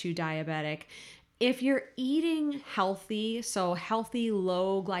type 2 diabetic, if you're eating healthy, so healthy,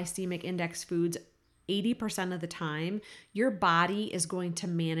 low glycemic index foods, 80% of the time, your body is going to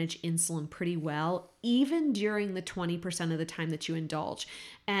manage insulin pretty well, even during the 20% of the time that you indulge.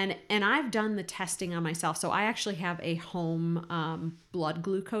 And I've done the testing on myself. So I actually have a home blood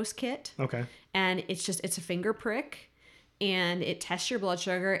glucose kit. Okay. And it's a finger prick. And it tests your blood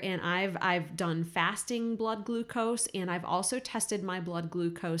sugar, and I've done fasting blood glucose, and I've also tested my blood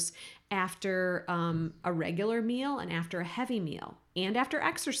glucose after a regular meal and after a heavy meal and after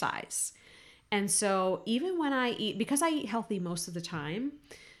exercise. And so even when I eat, because I eat healthy most of the time,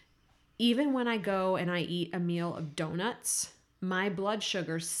 even when I go and I eat a meal of donuts, my blood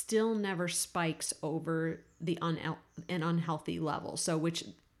sugar still never spikes over an unhealthy level. So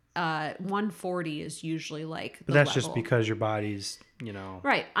 140 is usually like the But that's level. just because your body's,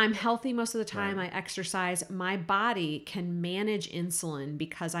 Right. I'm healthy most of the time. Right. I exercise. My body can manage insulin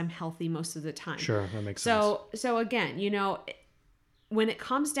because I'm healthy most of the time. Sure, that makes sense. So again, when it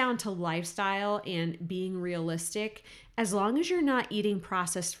comes down to lifestyle and being realistic, as long as you're not eating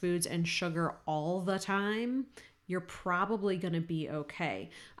processed foods and sugar all the time, you're probably going to be okay.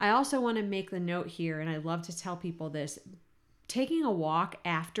 I also want to make the note here, and I love to tell people this, taking a walk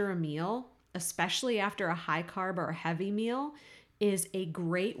after a meal, especially after a high carb or a heavy meal, is a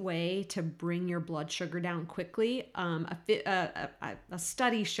great way to bring your blood sugar down quickly. A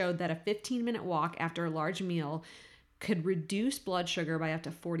study showed that a 15-minute walk after a large meal could reduce blood sugar by up to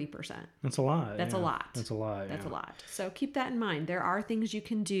 40%. That's a lot. That's a lot. That's a lot. That's a lot. So keep that in mind. There are things you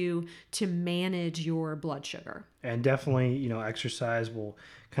can do to manage your blood sugar. And definitely, exercise will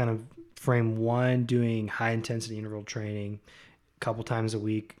kind of frame one, doing high intensity interval training a couple times a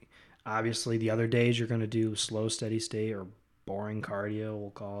week. Obviously, the other days you're going to do slow, steady state or boring cardio,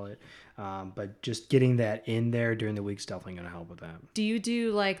 we'll call it. But just getting that in there during the week is definitely going to help with that. Do you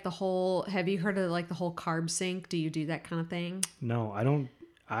do have you heard of the whole carb sync? Do you do that kind of thing? No, I don't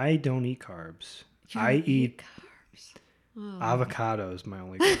eat carbs. I eat carbs. Avocados, my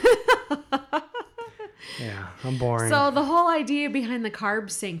only carb. Yeah, I'm boring. So the whole idea behind the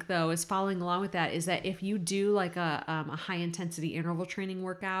carb sync, though, is following along with that, is that if you do a high intensity interval training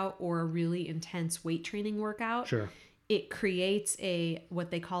workout or a really intense weight training workout, sure, it creates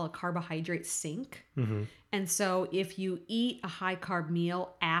what they call a carbohydrate sink. Mm-hmm. And so if you eat a high carb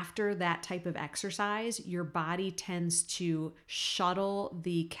meal after that type of exercise, your body tends to shuttle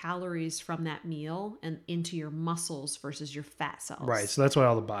the calories from that meal and into your muscles versus your fat cells. Right. So that's why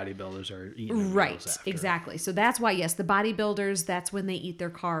all the bodybuilders are eating. Right. Exactly. So that's why, yes, the bodybuilders, that's when they eat their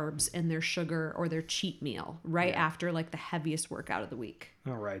carbs and their sugar or their cheat meal after the heaviest workout of the week.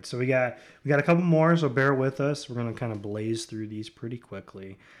 All right. So we got a couple more, so bear with us. We're going to kind of blaze through these pretty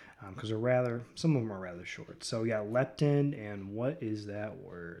quickly. Because some of them are rather short. So we got leptin, and what is that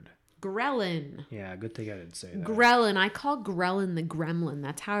word? Ghrelin. Yeah, good thing I didn't say that. Ghrelin. I call ghrelin the gremlin.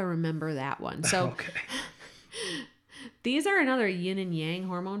 That's how I remember that one. So okay. These are another yin and yang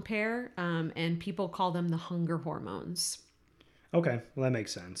hormone pair, and people call them the hunger hormones. Okay, well that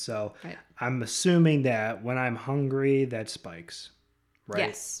makes sense. So right. I'm assuming that when I'm hungry, that spikes, right?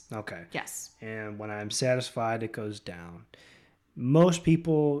 Yes. Okay. Yes. And when I'm satisfied, it goes down. Most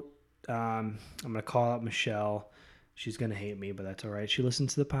people, I'm going to call out Michelle. She's going to hate me, but that's all right. She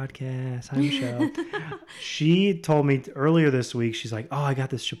listens to the podcast. Hi, Michelle. She told me earlier this week, she's like, oh, I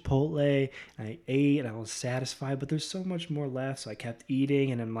got this Chipotle. And I ate and I was satisfied, but there's so much more left. So I kept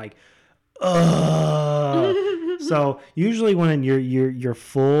eating and I'm like, ugh. So usually when you're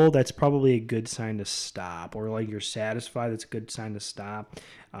full, that's probably a good sign to stop. Or like you're satisfied, that's a good sign to stop.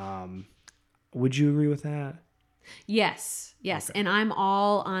 Would you agree with that? Yes. Okay. And I'm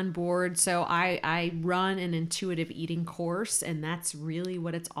all on board. So I run an intuitive eating course, and that's really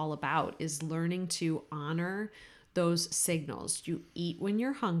what it's all about, is learning to honor those signals. You eat when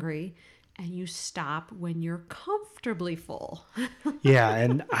you're hungry and you stop when you're comfortably full. Yeah.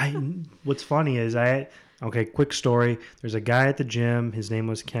 And what's funny is okay, quick story. There's a guy at the gym. His name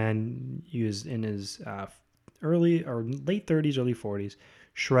was Ken. He was in his early or late 30s, early 40s,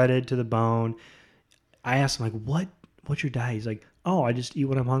 shredded to the bone. I asked him, like, what's your diet? He's like, oh, I just eat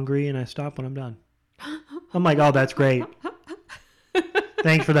when I'm hungry and I stop when I'm done. I'm like, oh, that's great.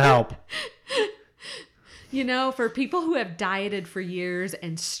 Thanks for the help. You know, for people who have dieted for years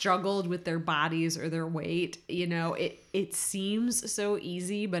and struggled with their bodies or their weight, you know, it seems so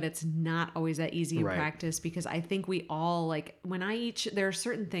easy, but it's not always that easy in practice, because I think we all, like, when I eat, there are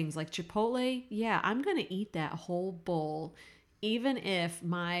certain things like Chipotle. Yeah, I'm going to eat that whole bowl, even if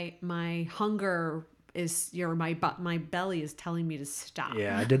my hunger is, my belly is telling me to stop.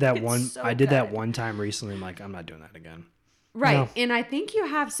 Yeah, I did that that one time recently. I'm like, I'm not doing that again. Right. No. And I think you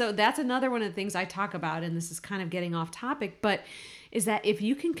have, so that's another one of the things I talk about, and this is kind of getting off topic, but is that if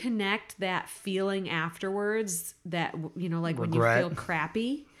you can connect that feeling afterwards, that, you know, like regret, when you feel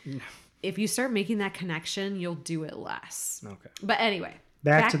crappy, if you start making that connection, you'll do it less. Okay. But anyway,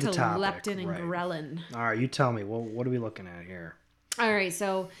 back to the topic. Leptin and ghrelin. All right, you tell me, what are we looking at here? All right,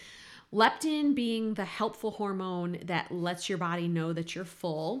 so leptin being the helpful hormone that lets your body know that you're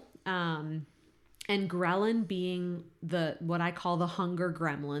full, and ghrelin being what I call the hunger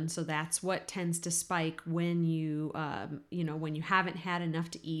gremlin. So that's what tends to spike when you when you haven't had enough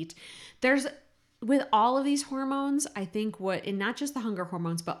to eat. With all of these hormones, I think and not just the hunger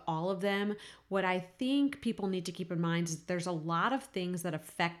hormones, but all of them, what I think people need to keep in mind is there's a lot of things that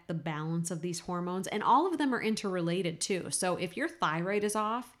affect the balance of these hormones, and all of them are interrelated too. So if your thyroid is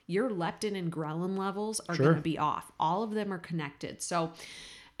off, your leptin and ghrelin levels are going to be off. All of them are connected. So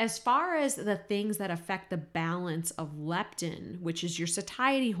as far as the things that affect the balance of leptin, which is your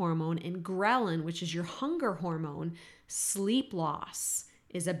satiety hormone, and ghrelin, which is your hunger hormone, sleep loss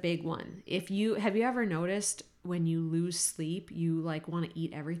is a big one. Have you ever noticed when you lose sleep, you like want to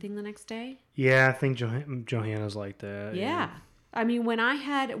eat everything the next day? Yeah, I think Johanna's like that. Yeah. I mean, when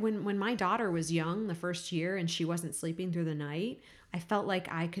my daughter was young, the first year, and she wasn't sleeping through the night, I felt like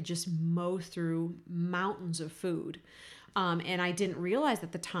I could just mow through mountains of food. And I didn't realize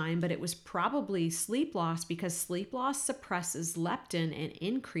at the time, but it was probably sleep loss, because sleep loss suppresses leptin and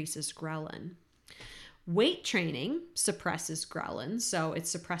increases ghrelin. Weight training suppresses ghrelin, so it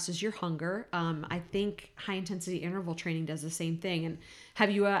suppresses your hunger. I think high intensity interval training does the same thing. And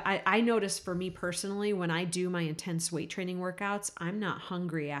I noticed for me personally, when I do my intense weight training workouts, I'm not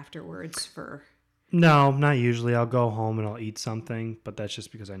hungry afterwards No, not usually. I'll go home and I'll eat something, but that's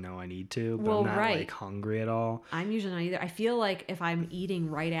just because I know I need to. But I'm not like hungry at all. I'm usually not either. I feel like if I'm eating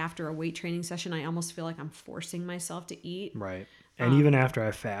right after a weight training session, I almost feel like I'm forcing myself to eat. Right. And even after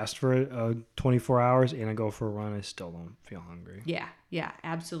I fast for 24 hours and I go for a run, I still don't feel hungry. Yeah,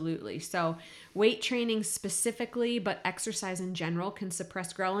 absolutely. So weight training specifically, but exercise in general can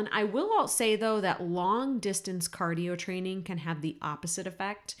suppress ghrelin. I will also say, though, that long distance cardio training can have the opposite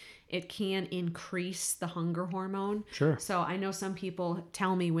effect. It can increase the hunger hormone. Sure. So I know some people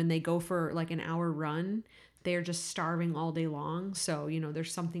tell me when they go for like an hour run, they're just starving all day long. So,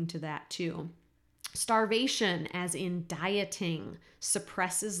 there's something to that too. Starvation, as in dieting,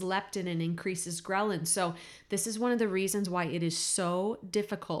 suppresses leptin and increases ghrelin. So this is one of the reasons why it is so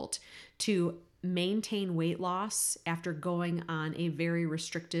difficult to maintain weight loss after going on a very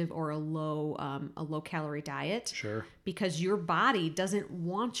restrictive or a low calorie diet. Sure. Because your body doesn't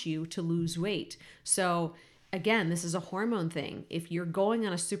want you to lose weight. So again, this is a hormone thing. If you're going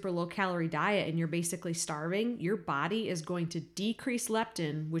on a super low calorie diet and you're basically starving, your body is going to decrease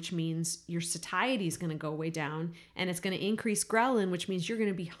leptin, which means your satiety is going to go way down, and it's going to increase ghrelin, which means you're going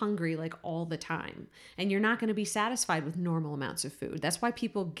to be hungry like all the time, and you're not going to be satisfied with normal amounts of food. That's why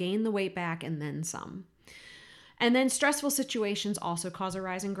people gain the weight back and then some. And then stressful situations also cause a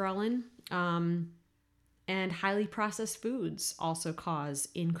rise in ghrelin. And highly processed foods also cause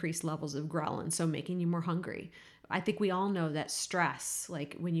increased levels of ghrelin, so making you more hungry. I think we all know that stress,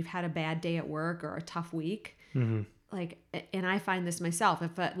 like when you've had a bad day at work or a tough week, and I find this myself.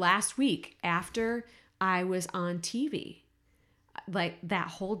 If last week after I was on TV. Like that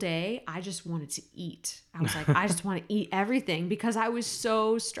whole day, I just wanted to eat. I was like, I just want to eat everything because I was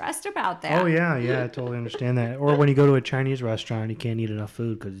so stressed about that. Oh yeah, I totally understand that. Or when you go to a Chinese restaurant, you can't eat enough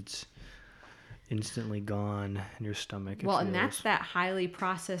food because it's instantly gone in your stomach. Well, and that's that highly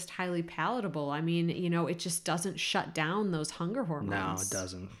processed, highly palatable. I mean, it just doesn't shut down those hunger hormones. No, it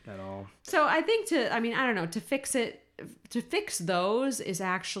doesn't at all. So I think I don't know, to fix those is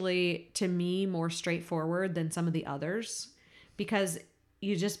actually, to me, more straightforward than some of the others, because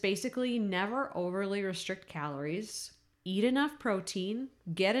you just basically never overly restrict calories, eat enough protein,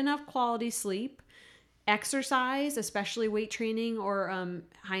 get enough quality sleep, exercise, especially weight training or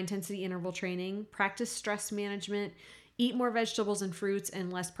high intensity interval training, practice stress management, eat more vegetables and fruits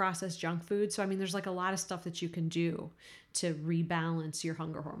and less processed junk food. So, I mean, there's like a lot of stuff that you can do to rebalance your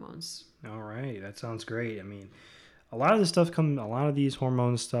hunger hormones. All right. That sounds great. I mean, a lot of these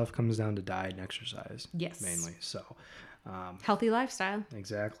hormone stuff comes down to diet and exercise. Yes. Mainly. So, healthy lifestyle.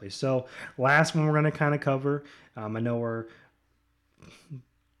 Exactly. So last one we're going to kind of cover. I know we're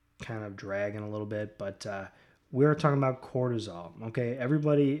kind of dragging a little bit, but we're talking about cortisol. Okay,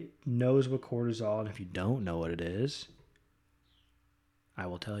 everybody knows what cortisol, and if you don't know what it is, I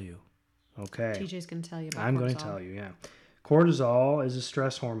will tell you. Okay. TJ's going to tell you about I'm cortisol. going to tell you, yeah. Cortisol is a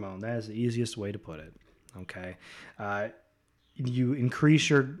stress hormone. That is the easiest way to put it. Okay. You increase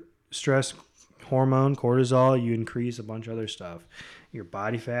your stress hormone, cortisol, you increase a bunch of other stuff. Your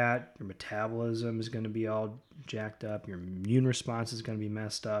body fat, your metabolism is going to be all jacked up. Your immune response is going to be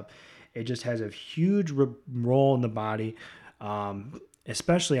messed up. It just has a huge role in the body.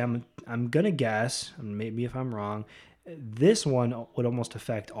 Especially, I'm going to guess, maybe if I'm wrong, this one would almost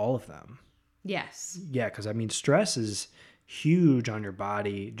affect all of them. Yes. Yeah, because I mean, stress is huge on your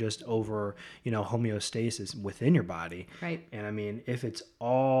body, just over, homeostasis within your body. Right. And I mean, if it's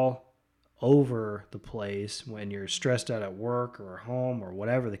all over the place when you're stressed out at work or home or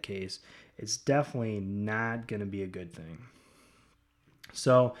whatever the case, it's definitely not going to be a good thing.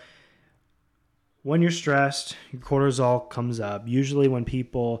 So when you're stressed, your cortisol comes up. Usually when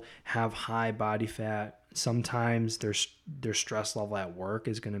people have high body fat, sometimes their stress level at work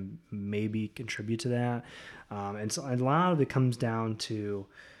is going to maybe contribute to that. And so a lot of it comes down to,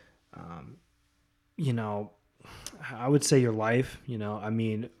 I would say your life. I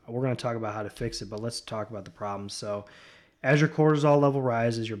mean, we're going to talk about how to fix it, but let's talk about the problems. So as your cortisol level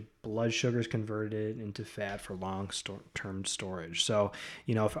rises, your blood sugar is converted into fat for long-term storage. So,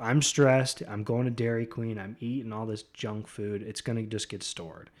 if I'm stressed, I'm going to Dairy Queen, I'm eating all this junk food, it's going to just get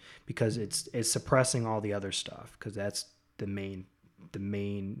stored because it's suppressing all the other stuff, because that's the main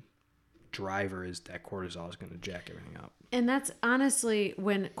driver, is that cortisol is going to jack everything up. And that's honestly,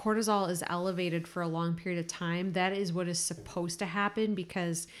 when cortisol is elevated for a long period of time, that is what is supposed to happen,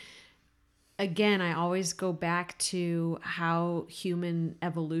 because again, I always go back to how human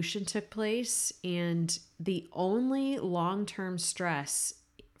evolution took place, and the only long-term stress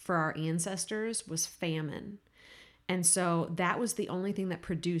for our ancestors was famine. And so that was the only thing that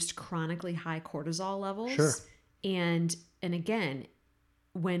produced chronically high cortisol levels. Sure. And again,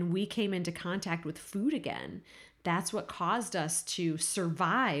 when we came into contact with food again, that's what caused us to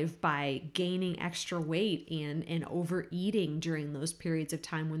survive by gaining extra weight and overeating during those periods of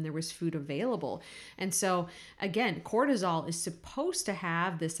time when there was food available. And so again, cortisol is supposed to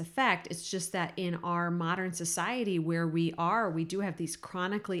have this effect. It's just that in our modern society where we do have these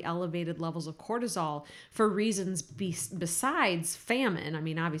chronically elevated levels of cortisol for reasons besides famine. I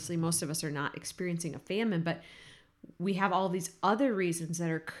mean, obviously most of us are not experiencing a famine, but we have all these other reasons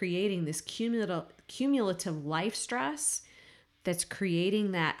that are creating this cumulative life stress that's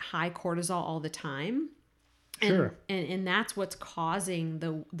creating that high cortisol all the time. Sure. And that's what's causing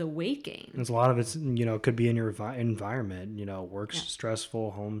the weight gain. There's a lot of it's, could be in your environment, work's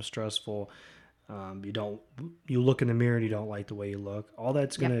stressful, home stressful. You look in the mirror and you don't like the way you look. All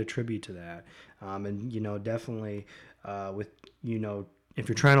that's going to attribute to that. And, definitely with, if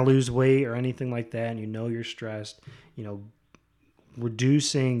you're trying to lose weight or anything like that and you're stressed,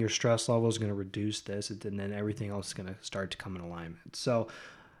 reducing your stress level is going to reduce this, and then everything else is going to start to come in alignment. So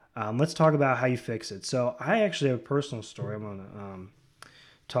let's talk about how you fix it. So I actually have a personal story. I'm going to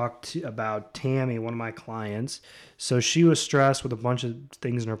talk about Tammy, one of my clients. So she was stressed with a bunch of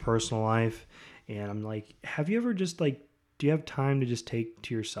things in her personal life. And I'm like, have you ever just do you have time to just take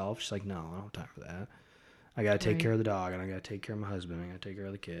to yourself? She's like, no, I don't have time for that. I got to take care of the dog, and I got to take care of my husband. I got to take care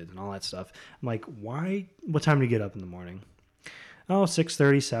of the kids and all that stuff. I'm like, why? What time do you get up in the morning? Oh,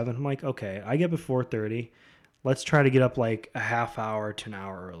 6:37. I'm like, okay, I get up at 4:30. Let's try to get up like a half hour to an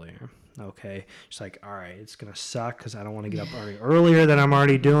hour earlier. Okay. She's like, all right, it's going to suck because I don't want to get up earlier than I'm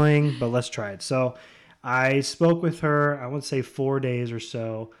already doing, but let's try it. So I spoke with her, I would say 4 or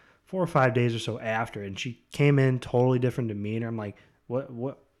 5 days or so after, and she came in totally different demeanor. I'm like,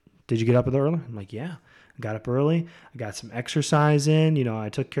 what, did you get up early? I'm like, yeah, I got up early. I got some exercise in, I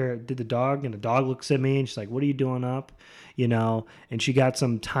did the dog, and the dog looks at me and she's like, what are you doing up? And she got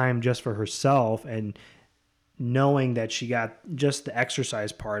some time just for herself, and knowing that she got just the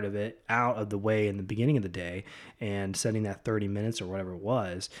exercise part of it out of the way in the beginning of the day and setting that 30 minutes or whatever it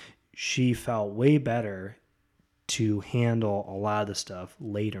was, she felt way better to handle a lot of the stuff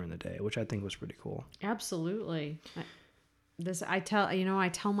later in the day, which I think was pretty cool. Absolutely. I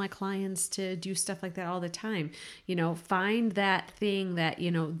tell my clients to do stuff like that all the time. Find that thing that,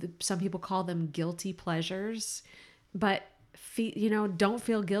 some people call them guilty pleasures, but don't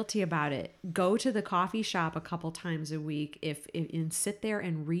feel guilty about it. Go to the coffee shop a couple times a week and sit there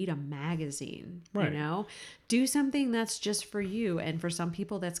and read a magazine, right. Do something that's just for you. And for some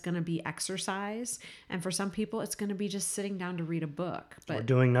people that's going to be exercise. And for some people it's going to be just sitting down to read a book. Or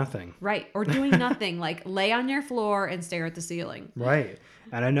doing nothing. Right. Or doing nothing, like lay on your floor and stare at the ceiling. Right.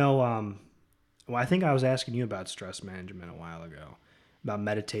 And I know, I think I was asking you about stress management a while ago, about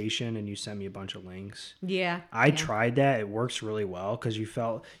meditation, and you sent me a bunch of links. Yeah. I tried that. It works really well because you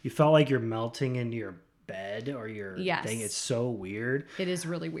felt like you're melting into your bed or your thing. It's so weird. It is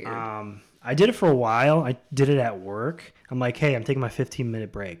really weird. I did it for a while. I did it at work. I'm like, hey, I'm taking my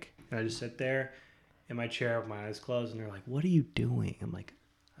 15-minute break. And I just sit there in my chair with my eyes closed, and they're like, what are you doing? I'm like,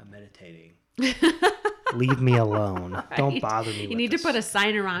 I'm meditating. Leave me alone. Right. Don't bother me. You need to put a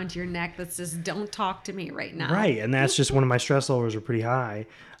sign around your neck that says, don't talk to me right now. Right. And that's just when my stress levels are pretty high.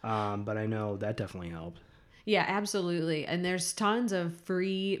 But I know that definitely helped. Yeah, absolutely. And there's tons of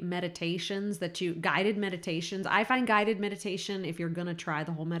free meditations guided meditations. I find guided meditation, if you're going to try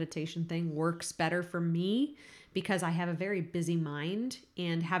the whole meditation thing, works better for me because I have a very busy mind,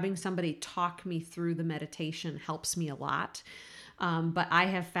 and having somebody talk me through the meditation helps me a lot. But I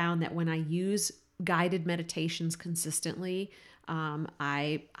have found that when I use guided meditations consistently,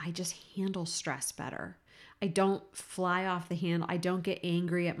 I just handle stress better. I don't fly off the handle. I don't get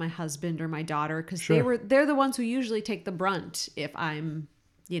angry at my husband or my daughter because they're the ones who usually take the brunt if I'm,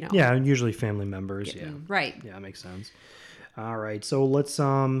 Yeah, usually family members. Right. Yeah, that makes sense. All right, so let's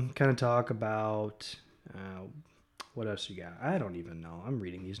kind of talk about what else you got. I don't even know. I'm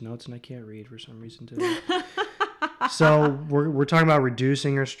reading these notes and I can't read for some reason today. So we're talking about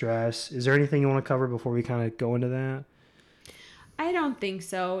reducing our stress. Is there anything you want to cover before we kind of go into that? I don't think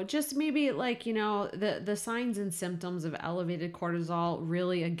so. Just maybe the signs and symptoms of elevated cortisol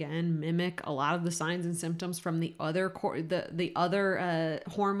really again mimic a lot of the signs and symptoms from the other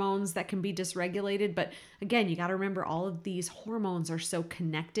hormones that can be dysregulated. But again, you got to remember all of these hormones are so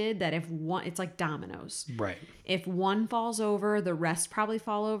connected that it's like dominoes. Right. If one falls over, the rest probably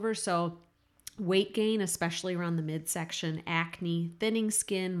fall over. So weight gain, especially around the midsection, acne, thinning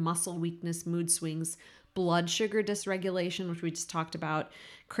skin, muscle weakness, mood swings, blood sugar dysregulation, which we just talked about,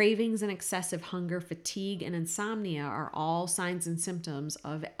 cravings and excessive hunger, fatigue, and insomnia are all signs and symptoms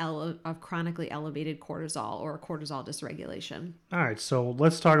of chronically elevated cortisol or cortisol dysregulation. All right, so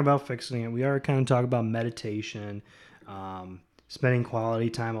let's talk about fixing it. We already kind of talked about meditation, spending quality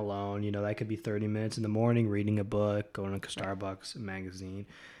time alone. That could be 30 minutes in the morning, reading a book, going to Starbucks, a magazine.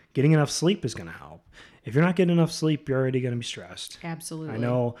 Getting enough sleep is going to help. If you're not getting enough sleep, you're already going to be stressed. Absolutely. I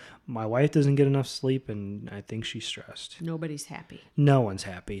know my wife doesn't get enough sleep, and I think she's stressed. Nobody's happy. No one's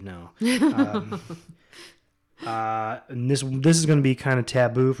happy, no. And this is going to be kind of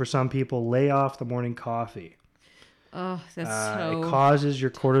taboo for some people. Lay off the morning coffee. Oh, that's so... It causes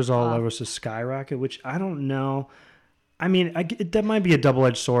your cortisol levels to skyrocket, which I don't know. I mean, that might be a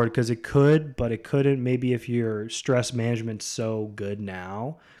double-edged sword because it could, but it couldn't. Maybe if your stress management's so good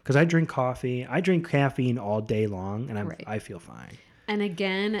now. Because I drink coffee. I drink caffeine all day long, and I feel fine. And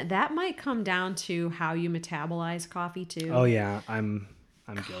again, that might come down to how you metabolize coffee, too. Oh, yeah. I'm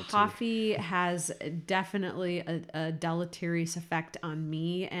guilty. Coffee has definitely a deleterious effect on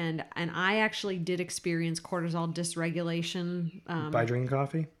me. And I actually did experience cortisol dysregulation. By drinking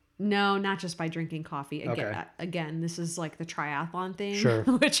coffee? No, not just by drinking coffee. Again, this is like the triathlon thing. Sure.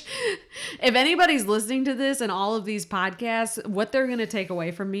 Which, if anybody's listening to this and all of these podcasts, what they're going to take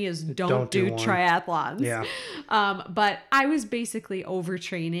away from me is don't do triathlons. Yeah. But I was basically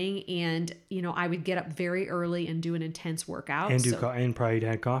overtraining, and I would get up very early and do an intense workout. And probably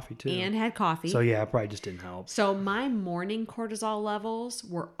had coffee too. And had coffee. So yeah, it probably just didn't help. So my morning cortisol levels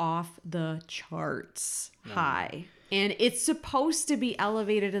were off the charts high. And it's supposed to be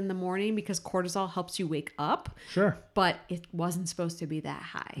elevated in the morning because cortisol helps you wake up. Sure. But it wasn't supposed to be that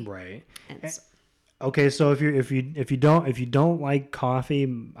high. Right. Okay, so if you don't like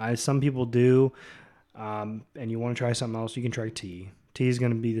coffee, some people do. and you want to try something else, you can try tea. Tea is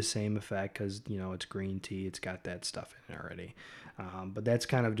going to be the same effect because, it's green tea. It's got that stuff in it already. But that's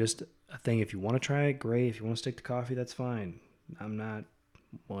kind of just a thing. If you want to try it, great. If you want to stick to coffee, that's fine. I'm not,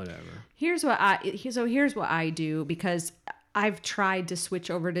 whatever. Here's what I do, because I've tried to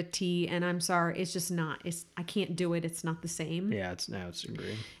switch over to tea, and I'm sorry, it's just not. I can't do it. It's not the same. Yeah, it's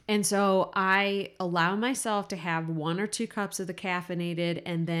agree. And so I allow myself to have 1 or 2 cups of the caffeinated,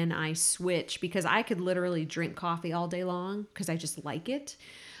 and then I switch, because I could literally drink coffee all day long because I just like it.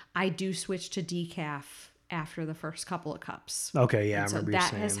 I do switch to decaf after the first couple of cups. Okay, yeah, And I so remember you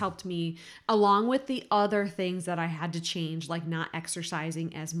that saying. has helped me, along with the other things that I had to change, like not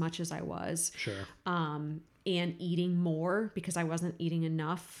exercising as much as I was. Sure. And eating more, because I wasn't eating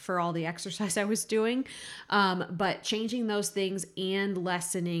enough for all the exercise I was doing. But changing those things and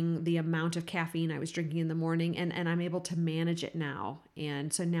lessening the amount of caffeine I was drinking in the morning, and I'm able to manage it now.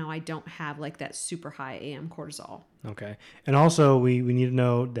 And so now I don't have like that super high AM cortisol. Okay. And also, we need to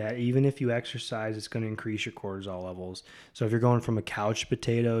know that even if you exercise, it's going to increase your cortisol levels. So if you're going from a couch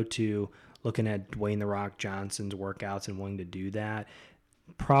potato to looking at Dwayne "The Rock" Johnson's workouts and wanting to do that,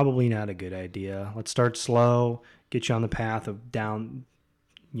 probably not a good idea. Let's start slow, get you on the path of down,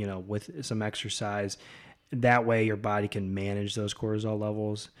 with some exercise. That way your body can manage those cortisol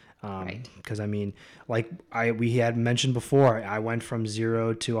levels. Right. Because we had mentioned before, I went from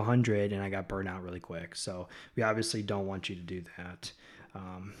 0 to 100 and I got burned out really quick. So we obviously don't want you to do that,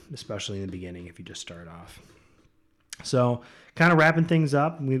 especially in the beginning if you just start off. So kind of wrapping things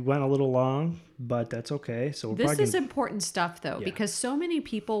up. We went a little long, but that's okay. So This is important stuff, though, Yeah. because so many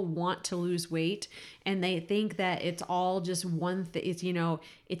people want to lose weight, and they think that it's all just one thing.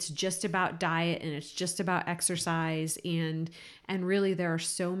 It's just about diet, and it's just about exercise, and really there are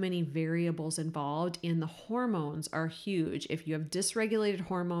so many variables involved, and the hormones are huge. If you have dysregulated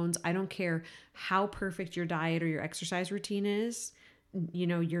hormones, I don't care how perfect your diet or your exercise routine is,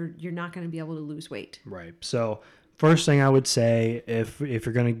 you're not going to be able to lose weight. Right. So first thing I would say, if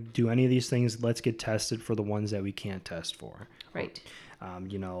you're going to do any of these things, let's get tested for the ones that we can't test for. Right.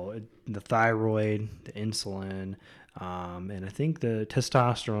 The thyroid, the insulin, and I think the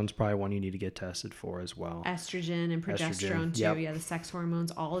testosterone is probably one you need to get tested for as well. Estrogen and progesterone too. Yep. Yeah, the sex hormones,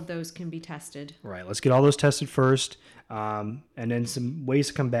 all of those can be tested. Right. Let's get all those tested first. And then some ways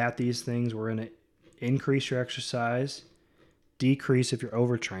to combat these things. We're going to increase your exercise, decrease if you're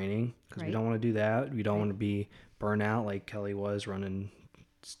overtraining, because we Right. don't want to do that. We don't want to be burnt out like Kelly was running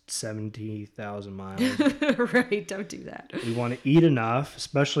 70,000 miles. Right, don't do that. We want to eat enough,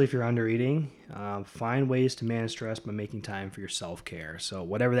 especially if you're under eating. Find ways to manage stress by making time for your self-care. So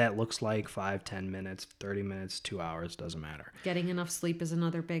whatever that looks like, 5, 10 minutes, 30 minutes, 2 hours, doesn't matter. Getting enough sleep is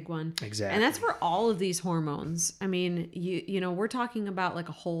another big one. Exactly. And that's for all of these hormones. I mean, we're talking about like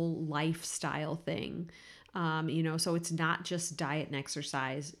a whole lifestyle thing. So it's not just diet and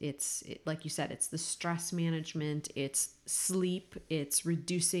exercise. Like you said, it's the stress management, it's sleep, it's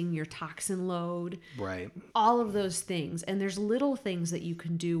reducing your toxin load, Right. all of those things. And there's little things that you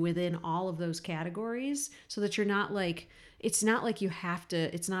can do within all of those categories so that you're not like, it's not like you have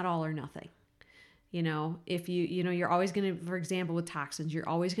to, it's not all or nothing. If you're always going to, for example, with toxins, you're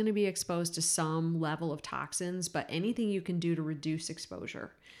always going to be exposed to some level of toxins, but anything you can do to reduce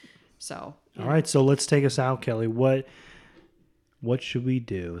exposure. So, All right, so let's take us out, Kelly. What should we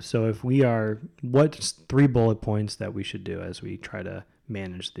do? So what's 3 bullet points that we should do as we try to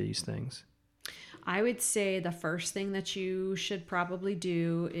manage these things? I would say the first thing that you should probably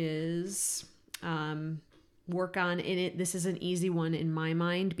do is work on, this is an easy one in my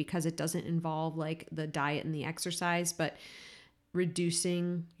mind because it doesn't involve like the diet and the exercise, but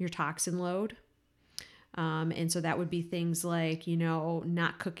reducing your toxin load. And so that would be things like,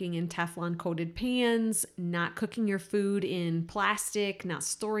 not cooking in Teflon coated pans, not cooking your food in plastic, not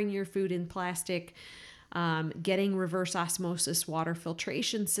storing your food in plastic, getting reverse osmosis water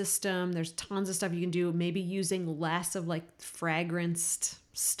filtration system. There's tons of stuff you can do. Maybe using less of like fragranced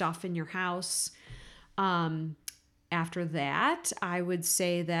stuff in your house. After that, I would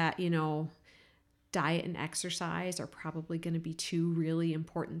say that, diet and exercise are probably going to be 2 really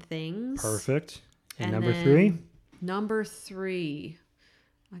important things. Perfect. And then number 3? Number 3.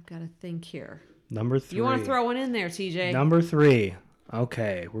 I've got to think here. Number 3. You want to throw one in there, TJ? Number 3.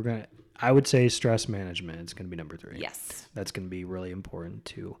 Okay, I would say stress management. It's going to be number 3. Yes. That's going to be really important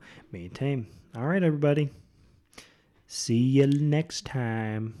to maintain. All right, everybody. See you next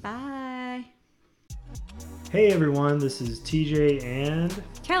time. Bye. Hey, everyone. This is TJ and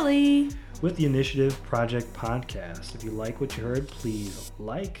Kelly. with the Initiative Project Podcast. If you like what you heard, please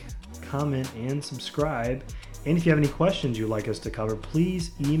like, comment, and subscribe. And if you have any questions you'd like us to cover,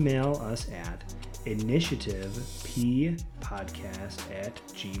 please email us at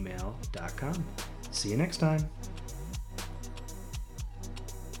initiativepodcast@gmail.com. See you next time.